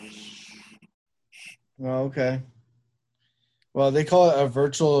 like. Oh, okay. Well, they call it a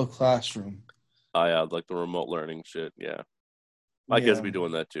virtual classroom. Oh yeah, like the remote learning shit. Yeah, my kids will Yeah. be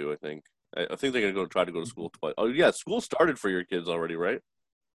doing that too. I think. I think they're gonna try to go to school twice. Oh yeah, school started for your kids already, right?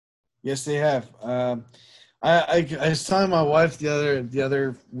 Yes, they have. I was telling my wife the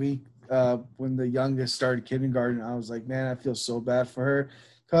other week when the youngest started kindergarten. I was like, man, I feel so bad for her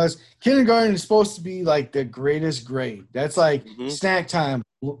because kindergarten is supposed to be like the greatest grade. That's like Mm-hmm. snack time,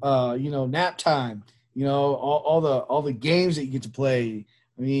 nap time. All the games that you get to play.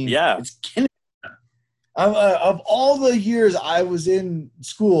 I mean, Yeah, it's kindergarten. Of all the years I was in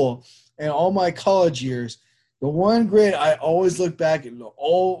school and all my college years, the one grade I always look back and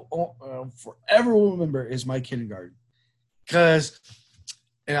forever will remember is my kindergarten. Because,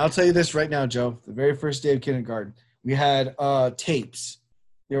 and I'll tell you this right now, Joe, the very first day of kindergarten, we had tapes.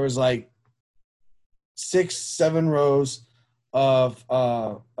 There was like 6, 7 rows of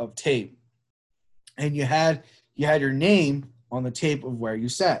tape, and you had your name on the tape of where you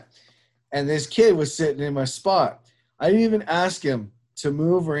sat. And this kid was sitting in my spot. I didn't even ask him to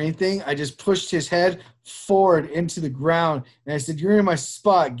move or anything. I just pushed his head forward into the ground, and I said, "You're in my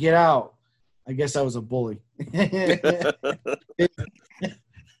spot. Get out." I guess I was a bully.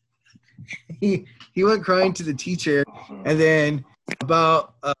 he went crying to the teacher, and then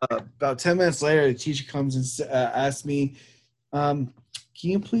about 10 minutes later, the teacher comes and asks me, "Can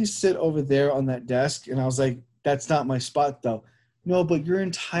you please sit over there on that desk?" And I was like, "That's not my spot, though." "No, but you're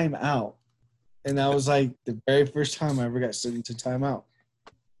in timeout." And that was like the very first time I ever got sent into timeout.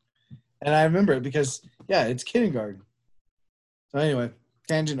 And I remember it because, yeah, it's kindergarten. So anyway,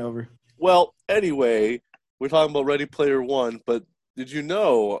 tangent over. Well, anyway, we're talking about Ready Player One, but did you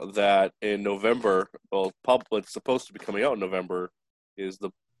know that in November, well, it's supposed to be coming out in November, is the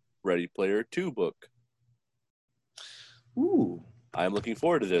Ready Player Two book? Ooh. I'm looking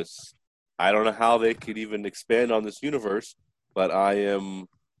forward to this. I don't know how they could even expand on this universe, but I am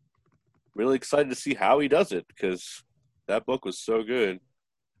really excited to see how he does it because that book was so good.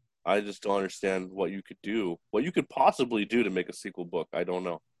 I just don't understand what you could do, what you could possibly do to make a sequel book. I don't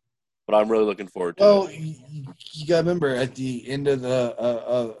know, but I'm really looking forward to Well, it. you got to remember at the end of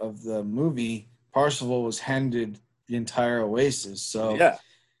the movie, Parsifal was handed the entire Oasis. So Yeah,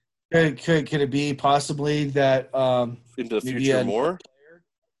 could it be possibly that into the maybe future more.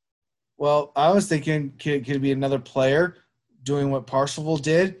 well, I was thinking could it be another player doing what Parsifal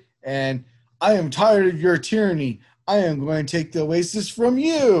did, and I am tired of your tyranny. I am going to take the Oasis from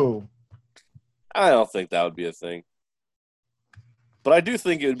you. I don't think that would be a thing, but I do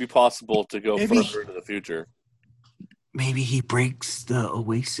think it would be possible to go Maybe further into the future. maybe he breaks the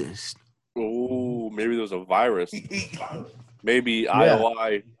Oasis. Oh, maybe there's a virus. Maybe Yeah.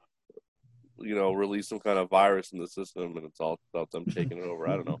 IOI, release some kind of virus in the system, and it's all about them taking it over.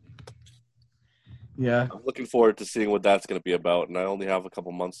 I don't know. Yeah. I'm looking forward to seeing what that's going to be about, and I only have a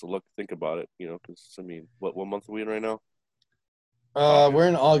couple months to think about it. Because I mean, what month are we in right now? We're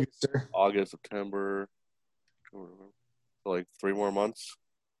in August, sir. August, September, so like 3 more months.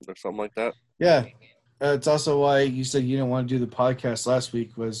 or something like that. Yeah. It's also why you said you didn't want to do the podcast last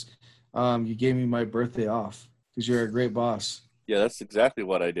week was you gave me my birthday off because you're a great boss. Yeah, that's exactly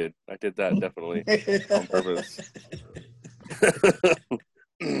what I did. I did that definitely on purpose.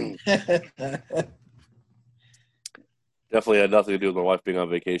 Definitely had nothing to do with my wife being on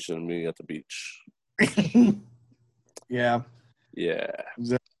vacation and me at the beach. Yeah. Yeah.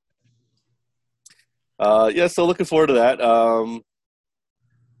 Yeah, so looking forward to that.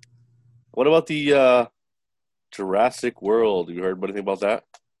 What about the Jurassic World? Have you heard anything about that?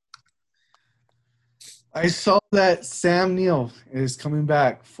 I saw that Sam Neill is coming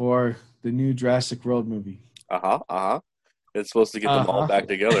back for the new Jurassic World movie. It's supposed to get them all back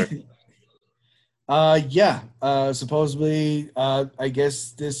together. Yeah. Supposedly, I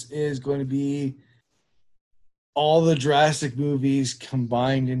guess this is going to be all the Jurassic movies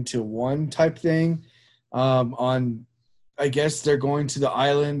combined into one type thing. I guess they're going to the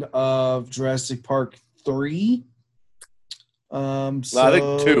island of Jurassic Park 3. I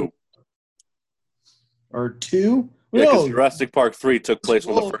think 2. Or 2? Yeah, because Jurassic Park 3 took place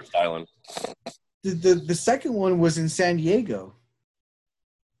on the first island. The second one was in San Diego.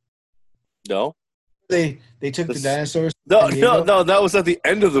 No? They took the dinosaurs. No, that was at the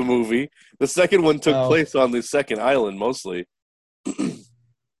end of the movie. The second one took place on the second island mostly.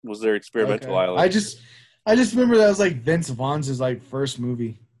 Was their experimental island. I just remember that was like Vince Vaughn's like first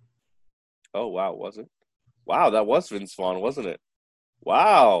movie. Oh wow, was it? Wow, that was Vince Vaughn, wasn't it?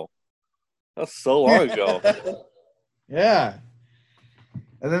 Wow. That's so long ago. Yeah.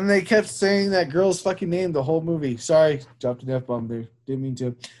 And then they kept saying that girl's fucking name the whole movie. Sorry, dropped an F-bomb there. Didn't mean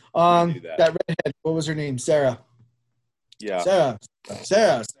to. That redhead, what was her name? Sarah. Yeah.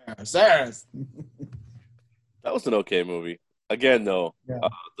 Sarah. That was an okay movie. Again, though,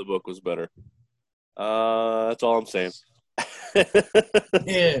 the book was better. That's all I'm saying.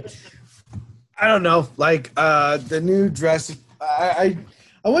 Yeah. I don't know. Like the new Jurassic. I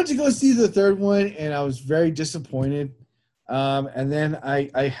went to go see the third one, and I was very disappointed. And then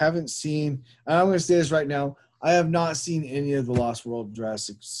I haven't seen. And I'm going to say this right now. I have not seen any of the Lost World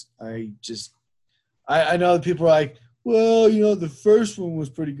Jurassics. I know that people are like, well, the first one was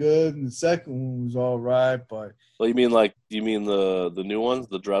pretty good, and the second one was all right, but. Well, you mean the new ones,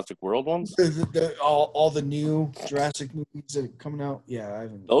 the Jurassic World ones? All the new Jurassic movies that are coming out? Yeah, I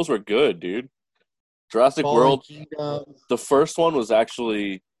haven't. Those were good, dude. Jurassic World, the first one was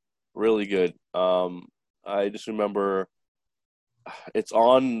actually really good. I just remember it's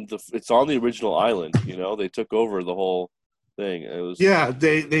on the original island. They took over the whole thing. It was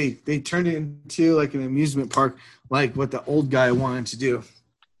they turned it into like an amusement park, like what the old guy wanted to do.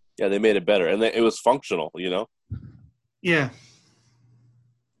 Yeah, they made it better, and it was functional. Yeah,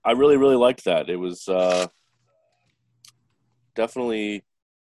 I really really liked that. It was definitely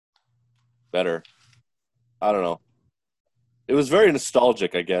better. I don't know. It was very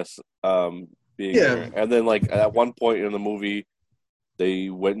nostalgic, I guess, being there. And then, like, at one point in the movie,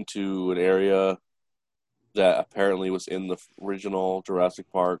 they went into an area that apparently was in the original Jurassic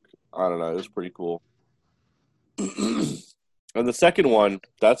Park. I don't know. It was pretty cool. And the second one,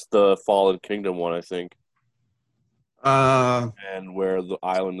 that's the Fallen Kingdom one, I think. And where the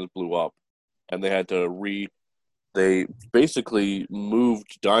island blew up. And they had to they basically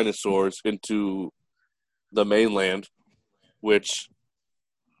moved dinosaurs into the mainland, which,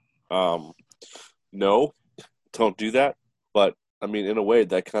 no, don't do that. But I mean, in a way,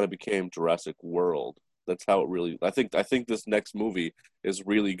 that kind of became Jurassic World. That's how it really. I think this next movie is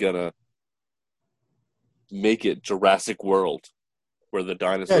really gonna make it Jurassic World, where the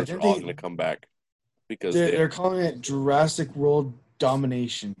dinosaurs are all gonna come back because they're calling it Jurassic World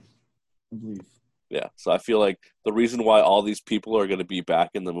Domination, I believe. Yeah, so I feel like the reason why all these people are gonna be back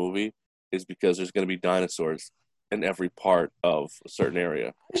in the movie is because there's going to be dinosaurs in every part of a certain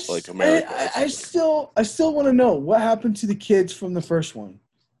area, like America. I still want to know what happened to the kids from the first one.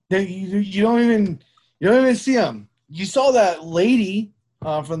 You don't even see them. You saw that lady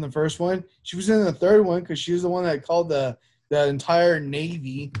from the first one. She was in the third one because she was the one that called the entire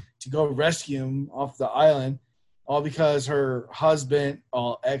Navy to go rescue him off the island, all because her husband,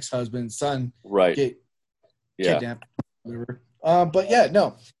 ex-husband, son, get kidnapped. Whatever. But yeah,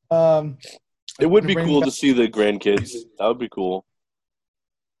 no. It would be cool to see the grandkids. That would be cool.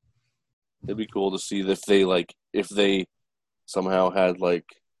 It'd be cool to see if they somehow had I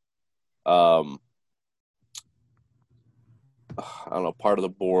don't know, part of the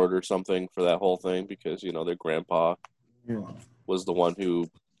board or something for that whole thing because their grandpa was the one who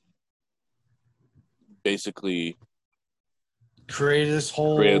basically created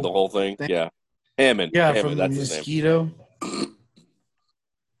the whole thing. Yeah, Hammond. Yeah, Hammond, from the that's mosquito.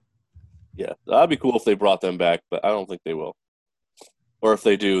 Yeah, that'd be cool if they brought them back, but I don't think they will. Or if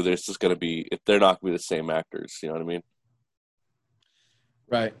they do, there's just going to be if they're not going to be the same actors. You know what I mean?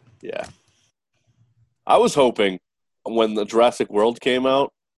 Right. Yeah. I was hoping when the Jurassic World came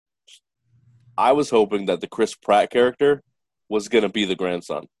out, I was hoping that the Chris Pratt character was going to be the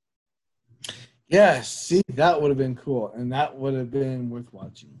grandson. Yeah, see, that would have been cool, and that would have been worth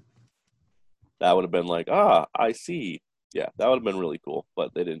watching. That would have been like, I see. Yeah, that would have been really cool,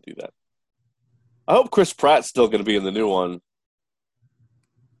 but they didn't do that. I hope Chris Pratt's still going to be in the new one.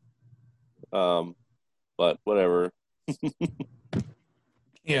 But whatever.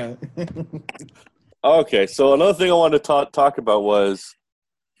 Yeah. Okay, so another thing I wanted to talk about was,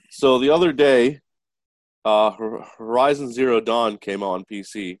 so the other day, Horizon Zero Dawn came out on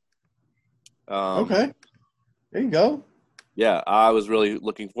PC. Okay. There you go. Yeah, I was really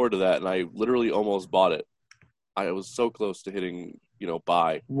looking forward to that, and I literally almost bought it. I was so close to hitting,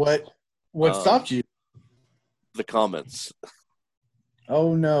 buy. What stopped you? The comments.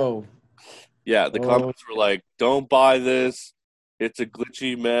 Oh no. Yeah, the comments were like, "Don't buy this. It's a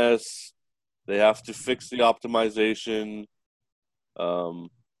glitchy mess. They have to fix the optimization."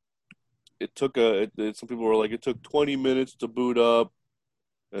 It took some people were like, it took 20 minutes to boot up,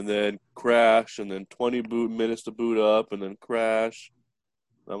 and then crash, and then 20 minutes to boot up, and then crash.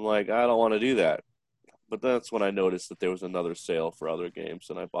 I'm like, I don't want to do that. But that's when I noticed that there was another sale for other games,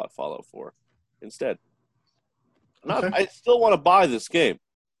 and I bought Fallout 4 instead. Okay. I still want to buy this game.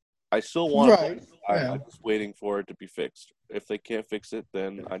 I still want to. I'm just waiting for it to be fixed. If they can't fix it,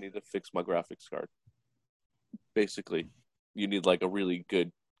 then I need to fix my graphics card. Basically, you need like a really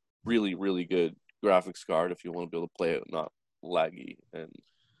good, really, really good graphics card if you want to be able to play it not laggy and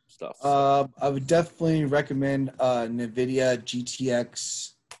stuff. I would definitely recommend NVIDIA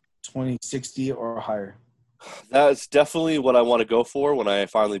GTX 2060 or higher. That's definitely what I want to go for when I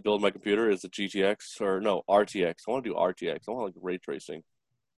finally build my computer is a GTX or no, RTX. I want to do RTX. I want like ray tracing.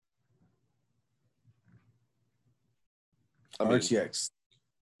 RTX.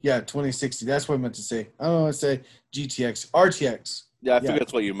 Yeah, 2060. That's what I meant to say. I don't want to say GTX. RTX. Yeah, I think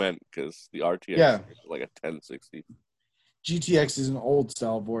that's what you meant because the RTX is like a 1060. GTX is an old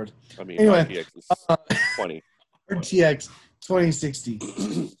style board. I mean, anyway, RTX is 20. RTX 2060.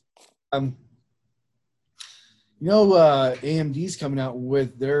 AMD's coming out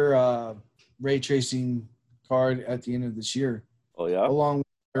with their ray tracing card at the end of this year. Oh, yeah? Along with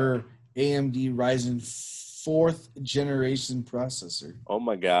their AMD Ryzen 4th generation processor. Oh,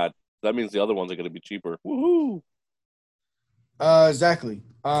 my God. That means the other ones are going to be cheaper. Woohoo! Exactly.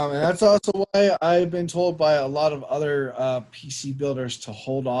 And that's also why I've been told by a lot of other PC builders to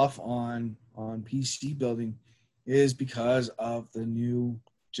hold off on PC building is because of the new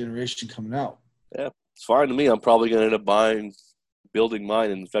generation coming out. Yeah, it's fine to me. I'm probably going to end up building mine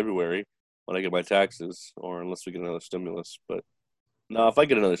in February when I get my taxes, or unless we get another stimulus. But no, if I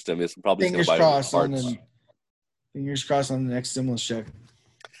get another stimulus, I'm probably going to buy parts. Fingers crossed on the next stimulus check.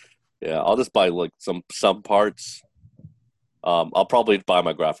 Yeah, I'll just buy like some parts. I'll probably buy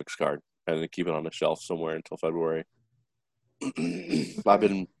my graphics card and then keep it on the shelf somewhere until February.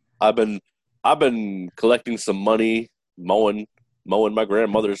 I've been collecting some money, mowing my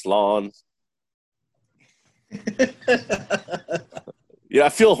grandmother's lawn. Yeah, I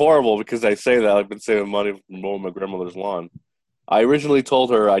feel horrible because I say that. I've been saving money from mowing my grandmother's lawn. I originally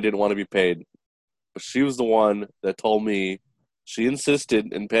told her I didn't want to be paid, but she was the one that told me. She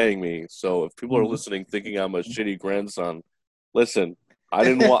insisted in paying me. So if people are listening thinking I'm a shitty grandson, listen, I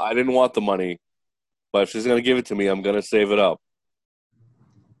didn't want the money, but if she's gonna give it to me, I'm gonna save it up.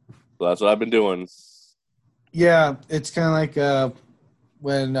 So that's what I've been doing. Yeah, it's kind of like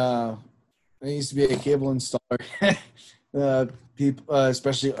when I used to be a cable installer. People,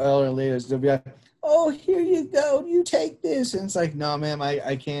 especially earlier ladies, they'll be like, "Oh, here you go, you take this," and it's like, "No, ma'am,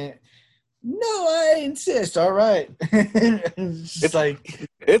 I can't." No, I insist. All right. it's like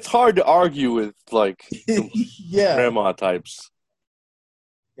it's hard to argue with like grandma types.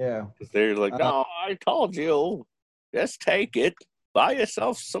 Yeah, they're like, "No, I told you, just take it. Buy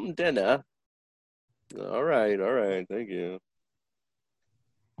yourself some dinner." All right, thank you.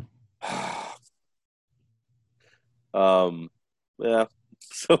 Yeah.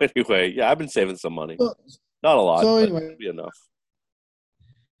 So anyway, yeah, I've been saving some money. Not a lot, but it'll be enough.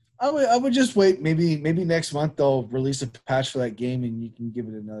 I would just wait. Maybe next month they'll release a patch for that game and you can give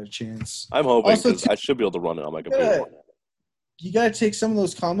it another chance. I'm hoping because I should be able to run it on my computer. You got to take some of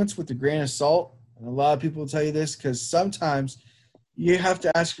those comments with a grain of salt. And a lot of people will tell you this because sometimes you have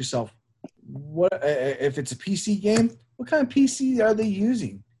to ask yourself, what if it's a PC game, what kind of PC are they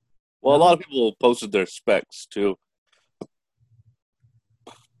using? Well, a lot of people posted their specs too.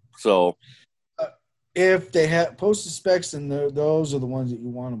 So If they had posted specs, then those are the ones that you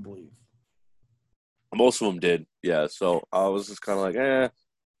want to believe. most of them did, yeah. So I was just kind of like,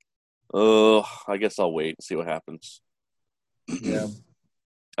 I guess I'll wait and see what happens. Yeah.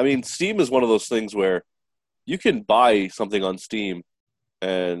 I mean, Steam is one of those things where you can buy something on Steam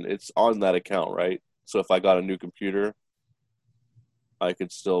and it's on that account, right? So if I got a new computer, I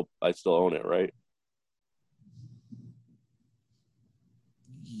still own it, right?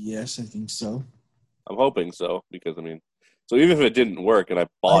 Yes, I think so. I'm hoping so because I mean, so even if it didn't work and I I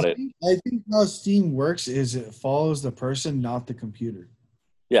bought it, think I think how Steam works is it follows the person, not the computer.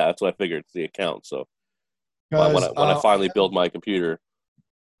 yeah, that's what I figured. It's the account. So when Because I finally build my computer,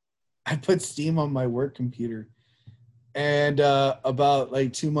 I put Steam on my work computer, and about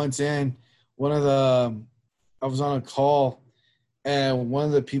like 2 months in, I was on a call, and one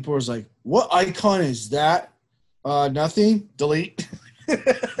of the people was like, "What icon is that?" Nothing. Delete.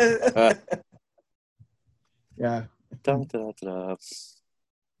 Yeah. da, da, da.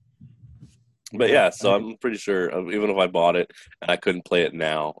 But yeah, so I'm pretty sure even if I bought it and I couldn't play it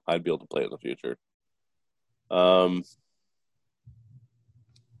now, I'd be able to play it in the future.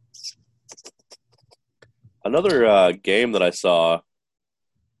 Another game that I saw.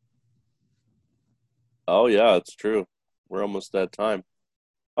 Oh yeah, it's true. We're almost at time.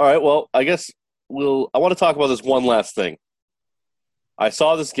 All right, well, I guess I want to talk about this one last thing. I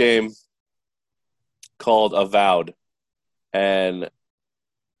saw this game called Avowed, and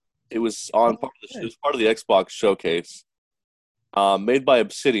it was on it was part of the Xbox showcase, made by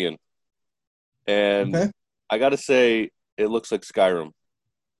Obsidian, and Okay. I got to say, it looks like Skyrim.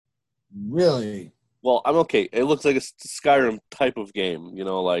 Really? Well, I'm okay. It looks like a Skyrim type of game,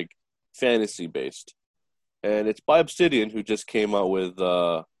 like fantasy based, and it's by Obsidian, who just came out with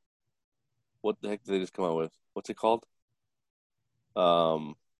what the heck did they just come out with? What's it called?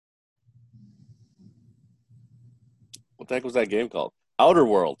 Um, what the heck was that game called? Outer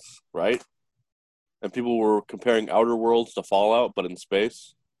Worlds, right? And people were comparing Outer Worlds to Fallout, but in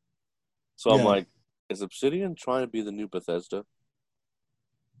space. So I'm Yeah. like, is Obsidian trying to be the new Bethesda?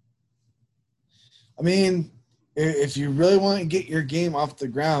 I mean, if you really want to get your game off the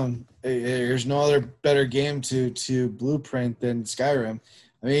ground, there's no other better game to blueprint than Skyrim.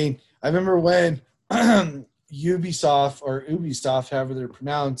 I mean, I remember when Ubisoft, however they're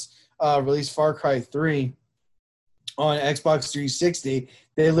pronounced, released Far Cry 3 on Xbox 360.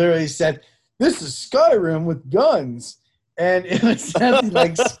 They literally said, "This is Skyrim with guns," and it was something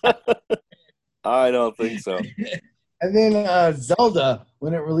like. I don't think so. And then Zelda,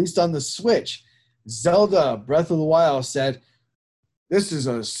 when it released on the Switch, Zelda Breath of the Wild said, "This is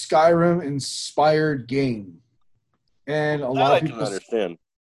a Skyrim-inspired game." And a That lot I of can people, understand.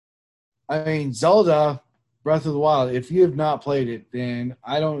 I mean, Zelda Breath of the Wild, if you have not played it, then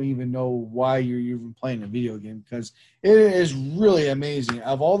I don't even know why you're even playing a video game because it is really amazing.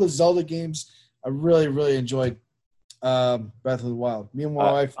 Of all the Zelda games, I really, really enjoyed Breath of the Wild. Me and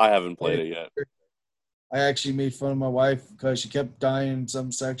my wife I haven't played played it yet. I actually made fun of my wife because she kept dying in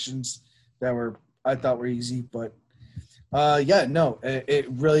some sections that I thought were easy. But yeah, no, it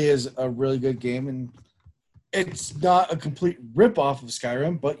really is a really good game, and it's not a complete rip off of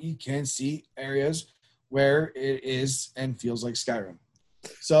Skyrim, but you can see areas where it is and feels like Skyrim.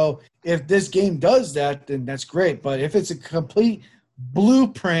 So if this game does that, then that's great. But if it's a complete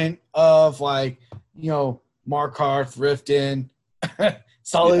blueprint of Markarth, Riften,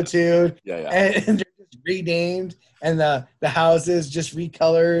 Solitude, Yeah. and they're just renamed and the houses just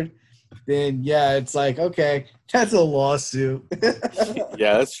recolored, then yeah, it's like, okay, that's a lawsuit.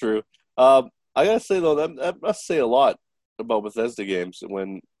 Yeah, that's true. I gotta say though, that must say a lot about Bethesda games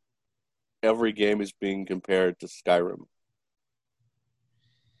when every game is being compared to Skyrim.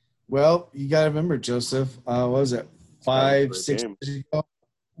 Well, you got to remember, Joseph, what was it, Skyrim's a five, great six game. years ago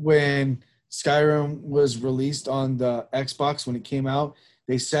when Skyrim was released on the Xbox when it came out,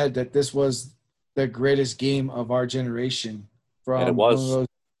 they said that this was the greatest game of our generation And it from one of was. those.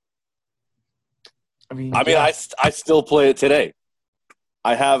 I mean, I yeah. I still play it today.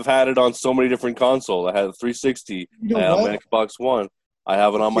 I have had it on so many different consoles. I had a 360. You know I have my what? Xbox One. I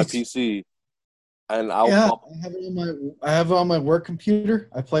have it on my It's PC. And Yeah, I have it on my work computer.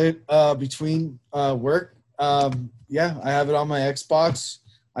 I play it between work. Yeah, I have it on my Xbox.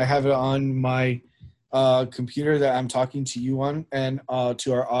 I have it on my computer that I'm talking to you on and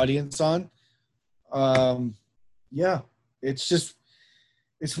to our audience on. Um, yeah, it's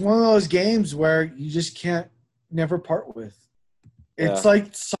one of those games where you just can't never part with. It's yeah. like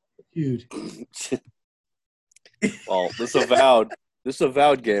Solitude. Well, this Avowed This is a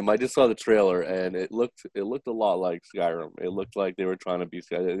Avowed game. I just saw the trailer, and it looked a lot like Skyrim. It looked like they were trying to be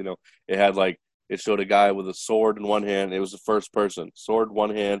Skyrim. It had it showed a guy with a sword in one hand. It was the first person, sword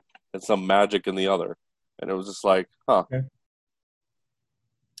one hand, and some magic in the other, and it was just like, huh. Okay.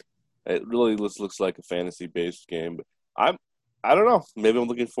 It really looks like a fantasy based game. But I don't know. Maybe I'm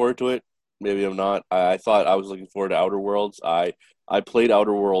looking forward to it. Maybe I'm not. I thought I was looking forward to Outer Worlds. I played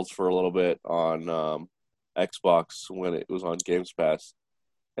Outer Worlds for a little bit on Xbox when it was on Games Pass,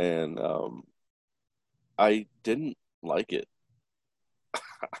 and I didn't like it.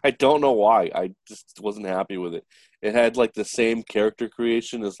 I don't know why. I just wasn't happy with it. It had the same character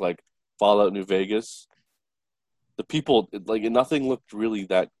creation as Fallout New Vegas. The people nothing looked really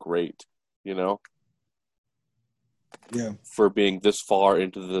that great, you know, Yeah. for being this far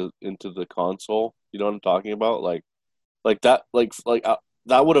into the console. You know what I'm talking about? That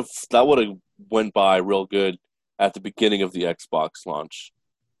would have went by real good at the beginning of the Xbox launch,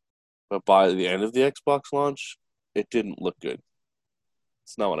 but by the end of the Xbox launch, it didn't look good.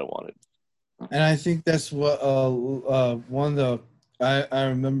 It's not what I wanted. And I think that's what one of the I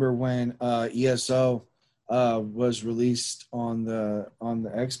remember when ESO was released on the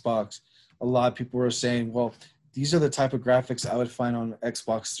Xbox. A lot of people were saying, "Well, these are the type of graphics I would find on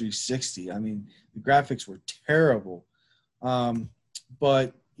Xbox 360." I mean, the graphics were terrible,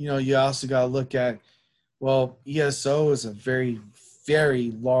 but you also got to look at, well, ESO is a very,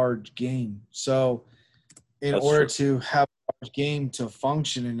 very large game, so in That's order true. to have a game to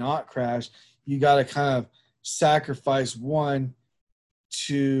function and not crash, you got to kind of sacrifice one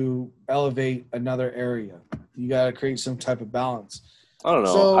to elevate another area. You got to create some type of balance. I don't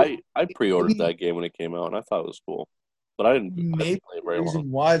know. So I pre-ordered maybe that game when it came out, and I thought it was cool, but I didn't maybe play it the very long.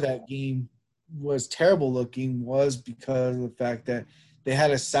 reason why that game was terrible looking was because of the fact that they had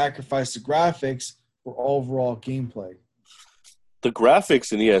to sacrifice the graphics for overall gameplay. The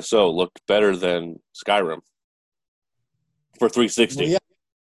graphics in ESO looked better than Skyrim for Well, 360. yeah,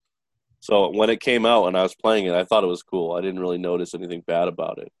 So when it came out and I was playing it, I thought it was cool. I didn't really notice anything bad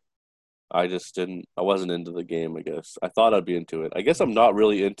about it. I just didn't. I wasn't into the game. I guess I thought I'd be into it. I guess I'm not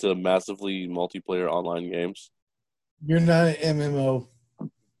really into massively multiplayer online games. you're not an MMO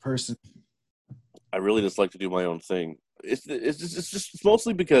person. I really just like to do my own thing. It's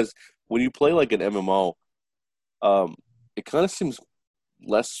mostly because when you play like an MMO, it kind of seems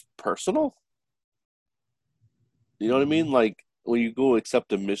less personal. You know what I mean? Like when you go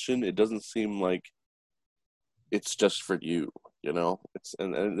accept a mission, it doesn't seem like it's just for you. You know,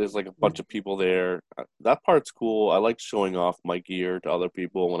 and there's like a bunch of people there. That part's cool. I like showing off my gear to other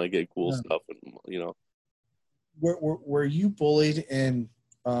people when I get cool Yeah. stuff, and Were you bullied in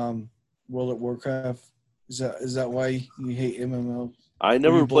World of Warcraft? Is that why you hate MMO? I Were you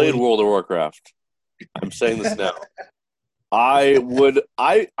never played bullied? World of Warcraft. I'm saying this now. I would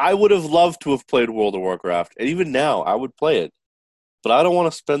have loved to have played World of Warcraft, and even now I would play it, but I don't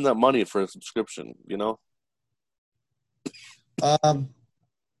want to spend that money for a subscription. You know, um,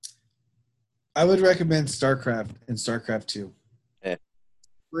 I would recommend StarCraft and StarCraft 2. eh,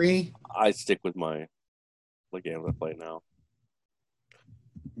 Free. I stick with the games I play now.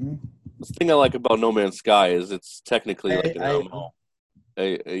 Mhm. The thing I like about No Man's Sky is it's technically like an I MMO.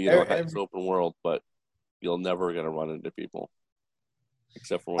 It's every, open world, but you're never gonna run into people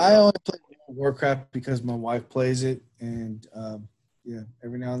except for when I you're only play World of Warcraft because my wife plays it, and yeah,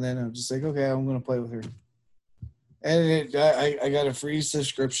 every now and then I'm just like, okay, I'm gonna play with her. And I got a free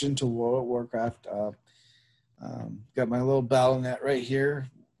subscription to World of Warcraft. Got my little Battle.net right here,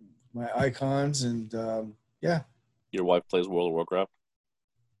 my icons, and yeah. your wife plays World of Warcraft.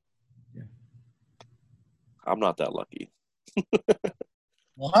 Yeah. I'm not that lucky.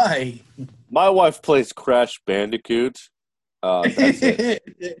 Why? My wife plays Crash Bandicoot. That's it.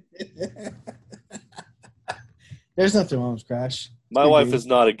 There's nothing wrong with Crash. It's a My good wife game. is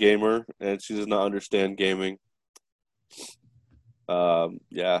not a gamer, and she does not understand gaming.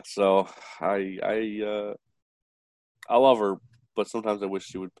 Yeah, so I love her, but sometimes I wish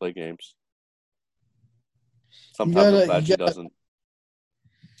she would play games. You Sometimes I'm gotta glad you she gotta doesn't.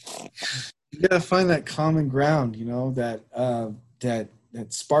 you gotta find that common ground.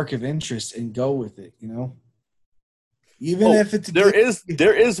 That spark of interest and go with it. Even Oh, if it's a there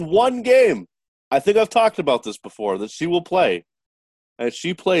game. is one game. I think I've talked about this before that she will play, and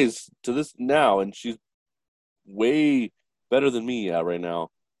she plays to this now, and she's way better than me right now,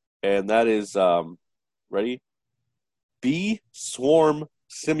 and that is ready? Bee Swarm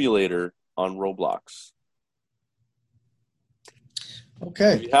Simulator on Roblox.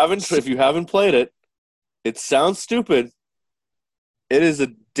 Okay. If you haven't played it, it sounds stupid. It is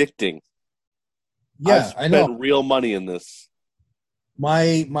addicting. I've Yeah, I know. spent real money in this.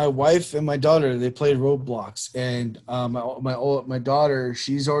 my wife and my daughter, they played Roblox, and my daughter,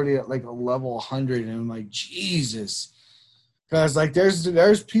 she's already at like a level 100, and I'm like, Jesus, because like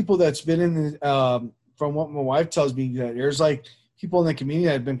there's people that's been in the from what my wife tells me, that there's like people in the community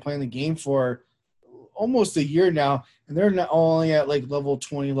that have been playing the game for almost a year now, and they're not only at like level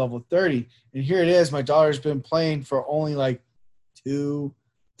 20, level 30, and here it is, my daughter's been playing for only like 2-3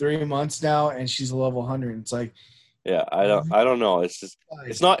 months now, and she's a level 100. It's like, Yeah, I don't know. It's just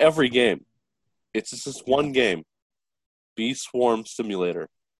it's not every game. It's just this one game, Bee Swarm Simulator.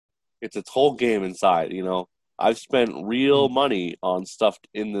 It's its whole game inside. I've spent real money on stuff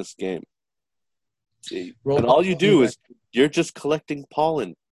in this game. See, and all you do is you're just collecting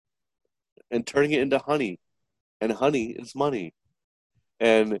pollen and turning it into honey, and honey is money,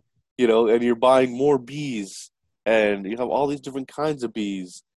 and and you're buying more bees, and you have all these different kinds of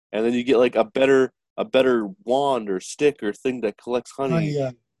bees, and then you get like a better wand or stick or thing that collects honey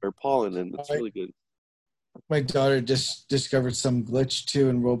or pollen, and it's really good. My daughter just discovered some glitch too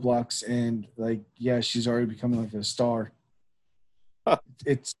in Roblox, and like, yeah, she's already becoming like a star. Huh.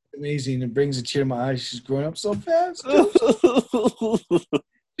 It's amazing. It brings a tear to my eyes. She's growing up so fast.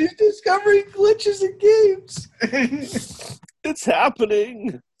 She's discovering glitches in games. It's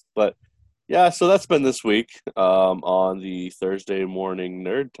happening. But yeah, so that's been this week on the Thursday morning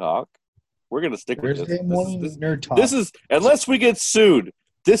nerd talk. We're gonna stick with this. Thursday morning nerd talk. This is, unless we get sued,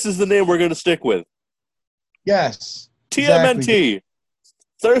 this is the name we're gonna stick with. Yes. TMNT. Exactly.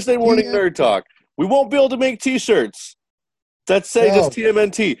 Thursday morning nerd talk. We won't be able to make T-shirts that say just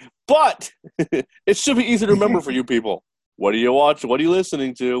TMNT, but it should be easy to remember for you people. What do you watch? What are you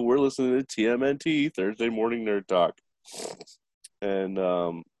listening to? We're listening to TMNT, Thursday morning nerd talk. And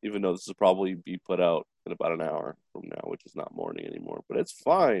even though this will probably be put out in about an hour from now, which is not morning anymore, but it's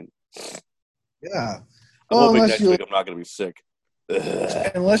fine. Yeah. I'm hoping next week I'm not going to be sick.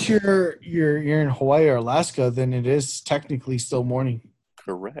 Unless you're in Hawaii or Alaska, then it is technically still morning.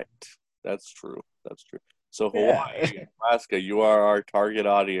 Correct. That's true. So Hawaii and Alaska, you are our target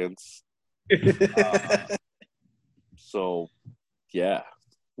audience. So yeah.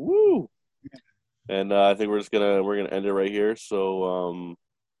 Woo. And I think we're gonna end it right here. So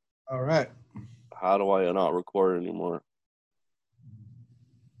all right. How do I not record anymore?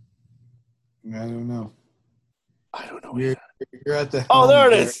 I don't know. You're at the Oh, there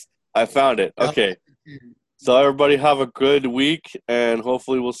it is. I found it. Okay. So everybody have a good week, and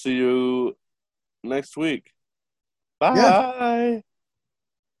hopefully we'll see you next week. Bye. Yeah.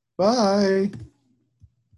 Bye.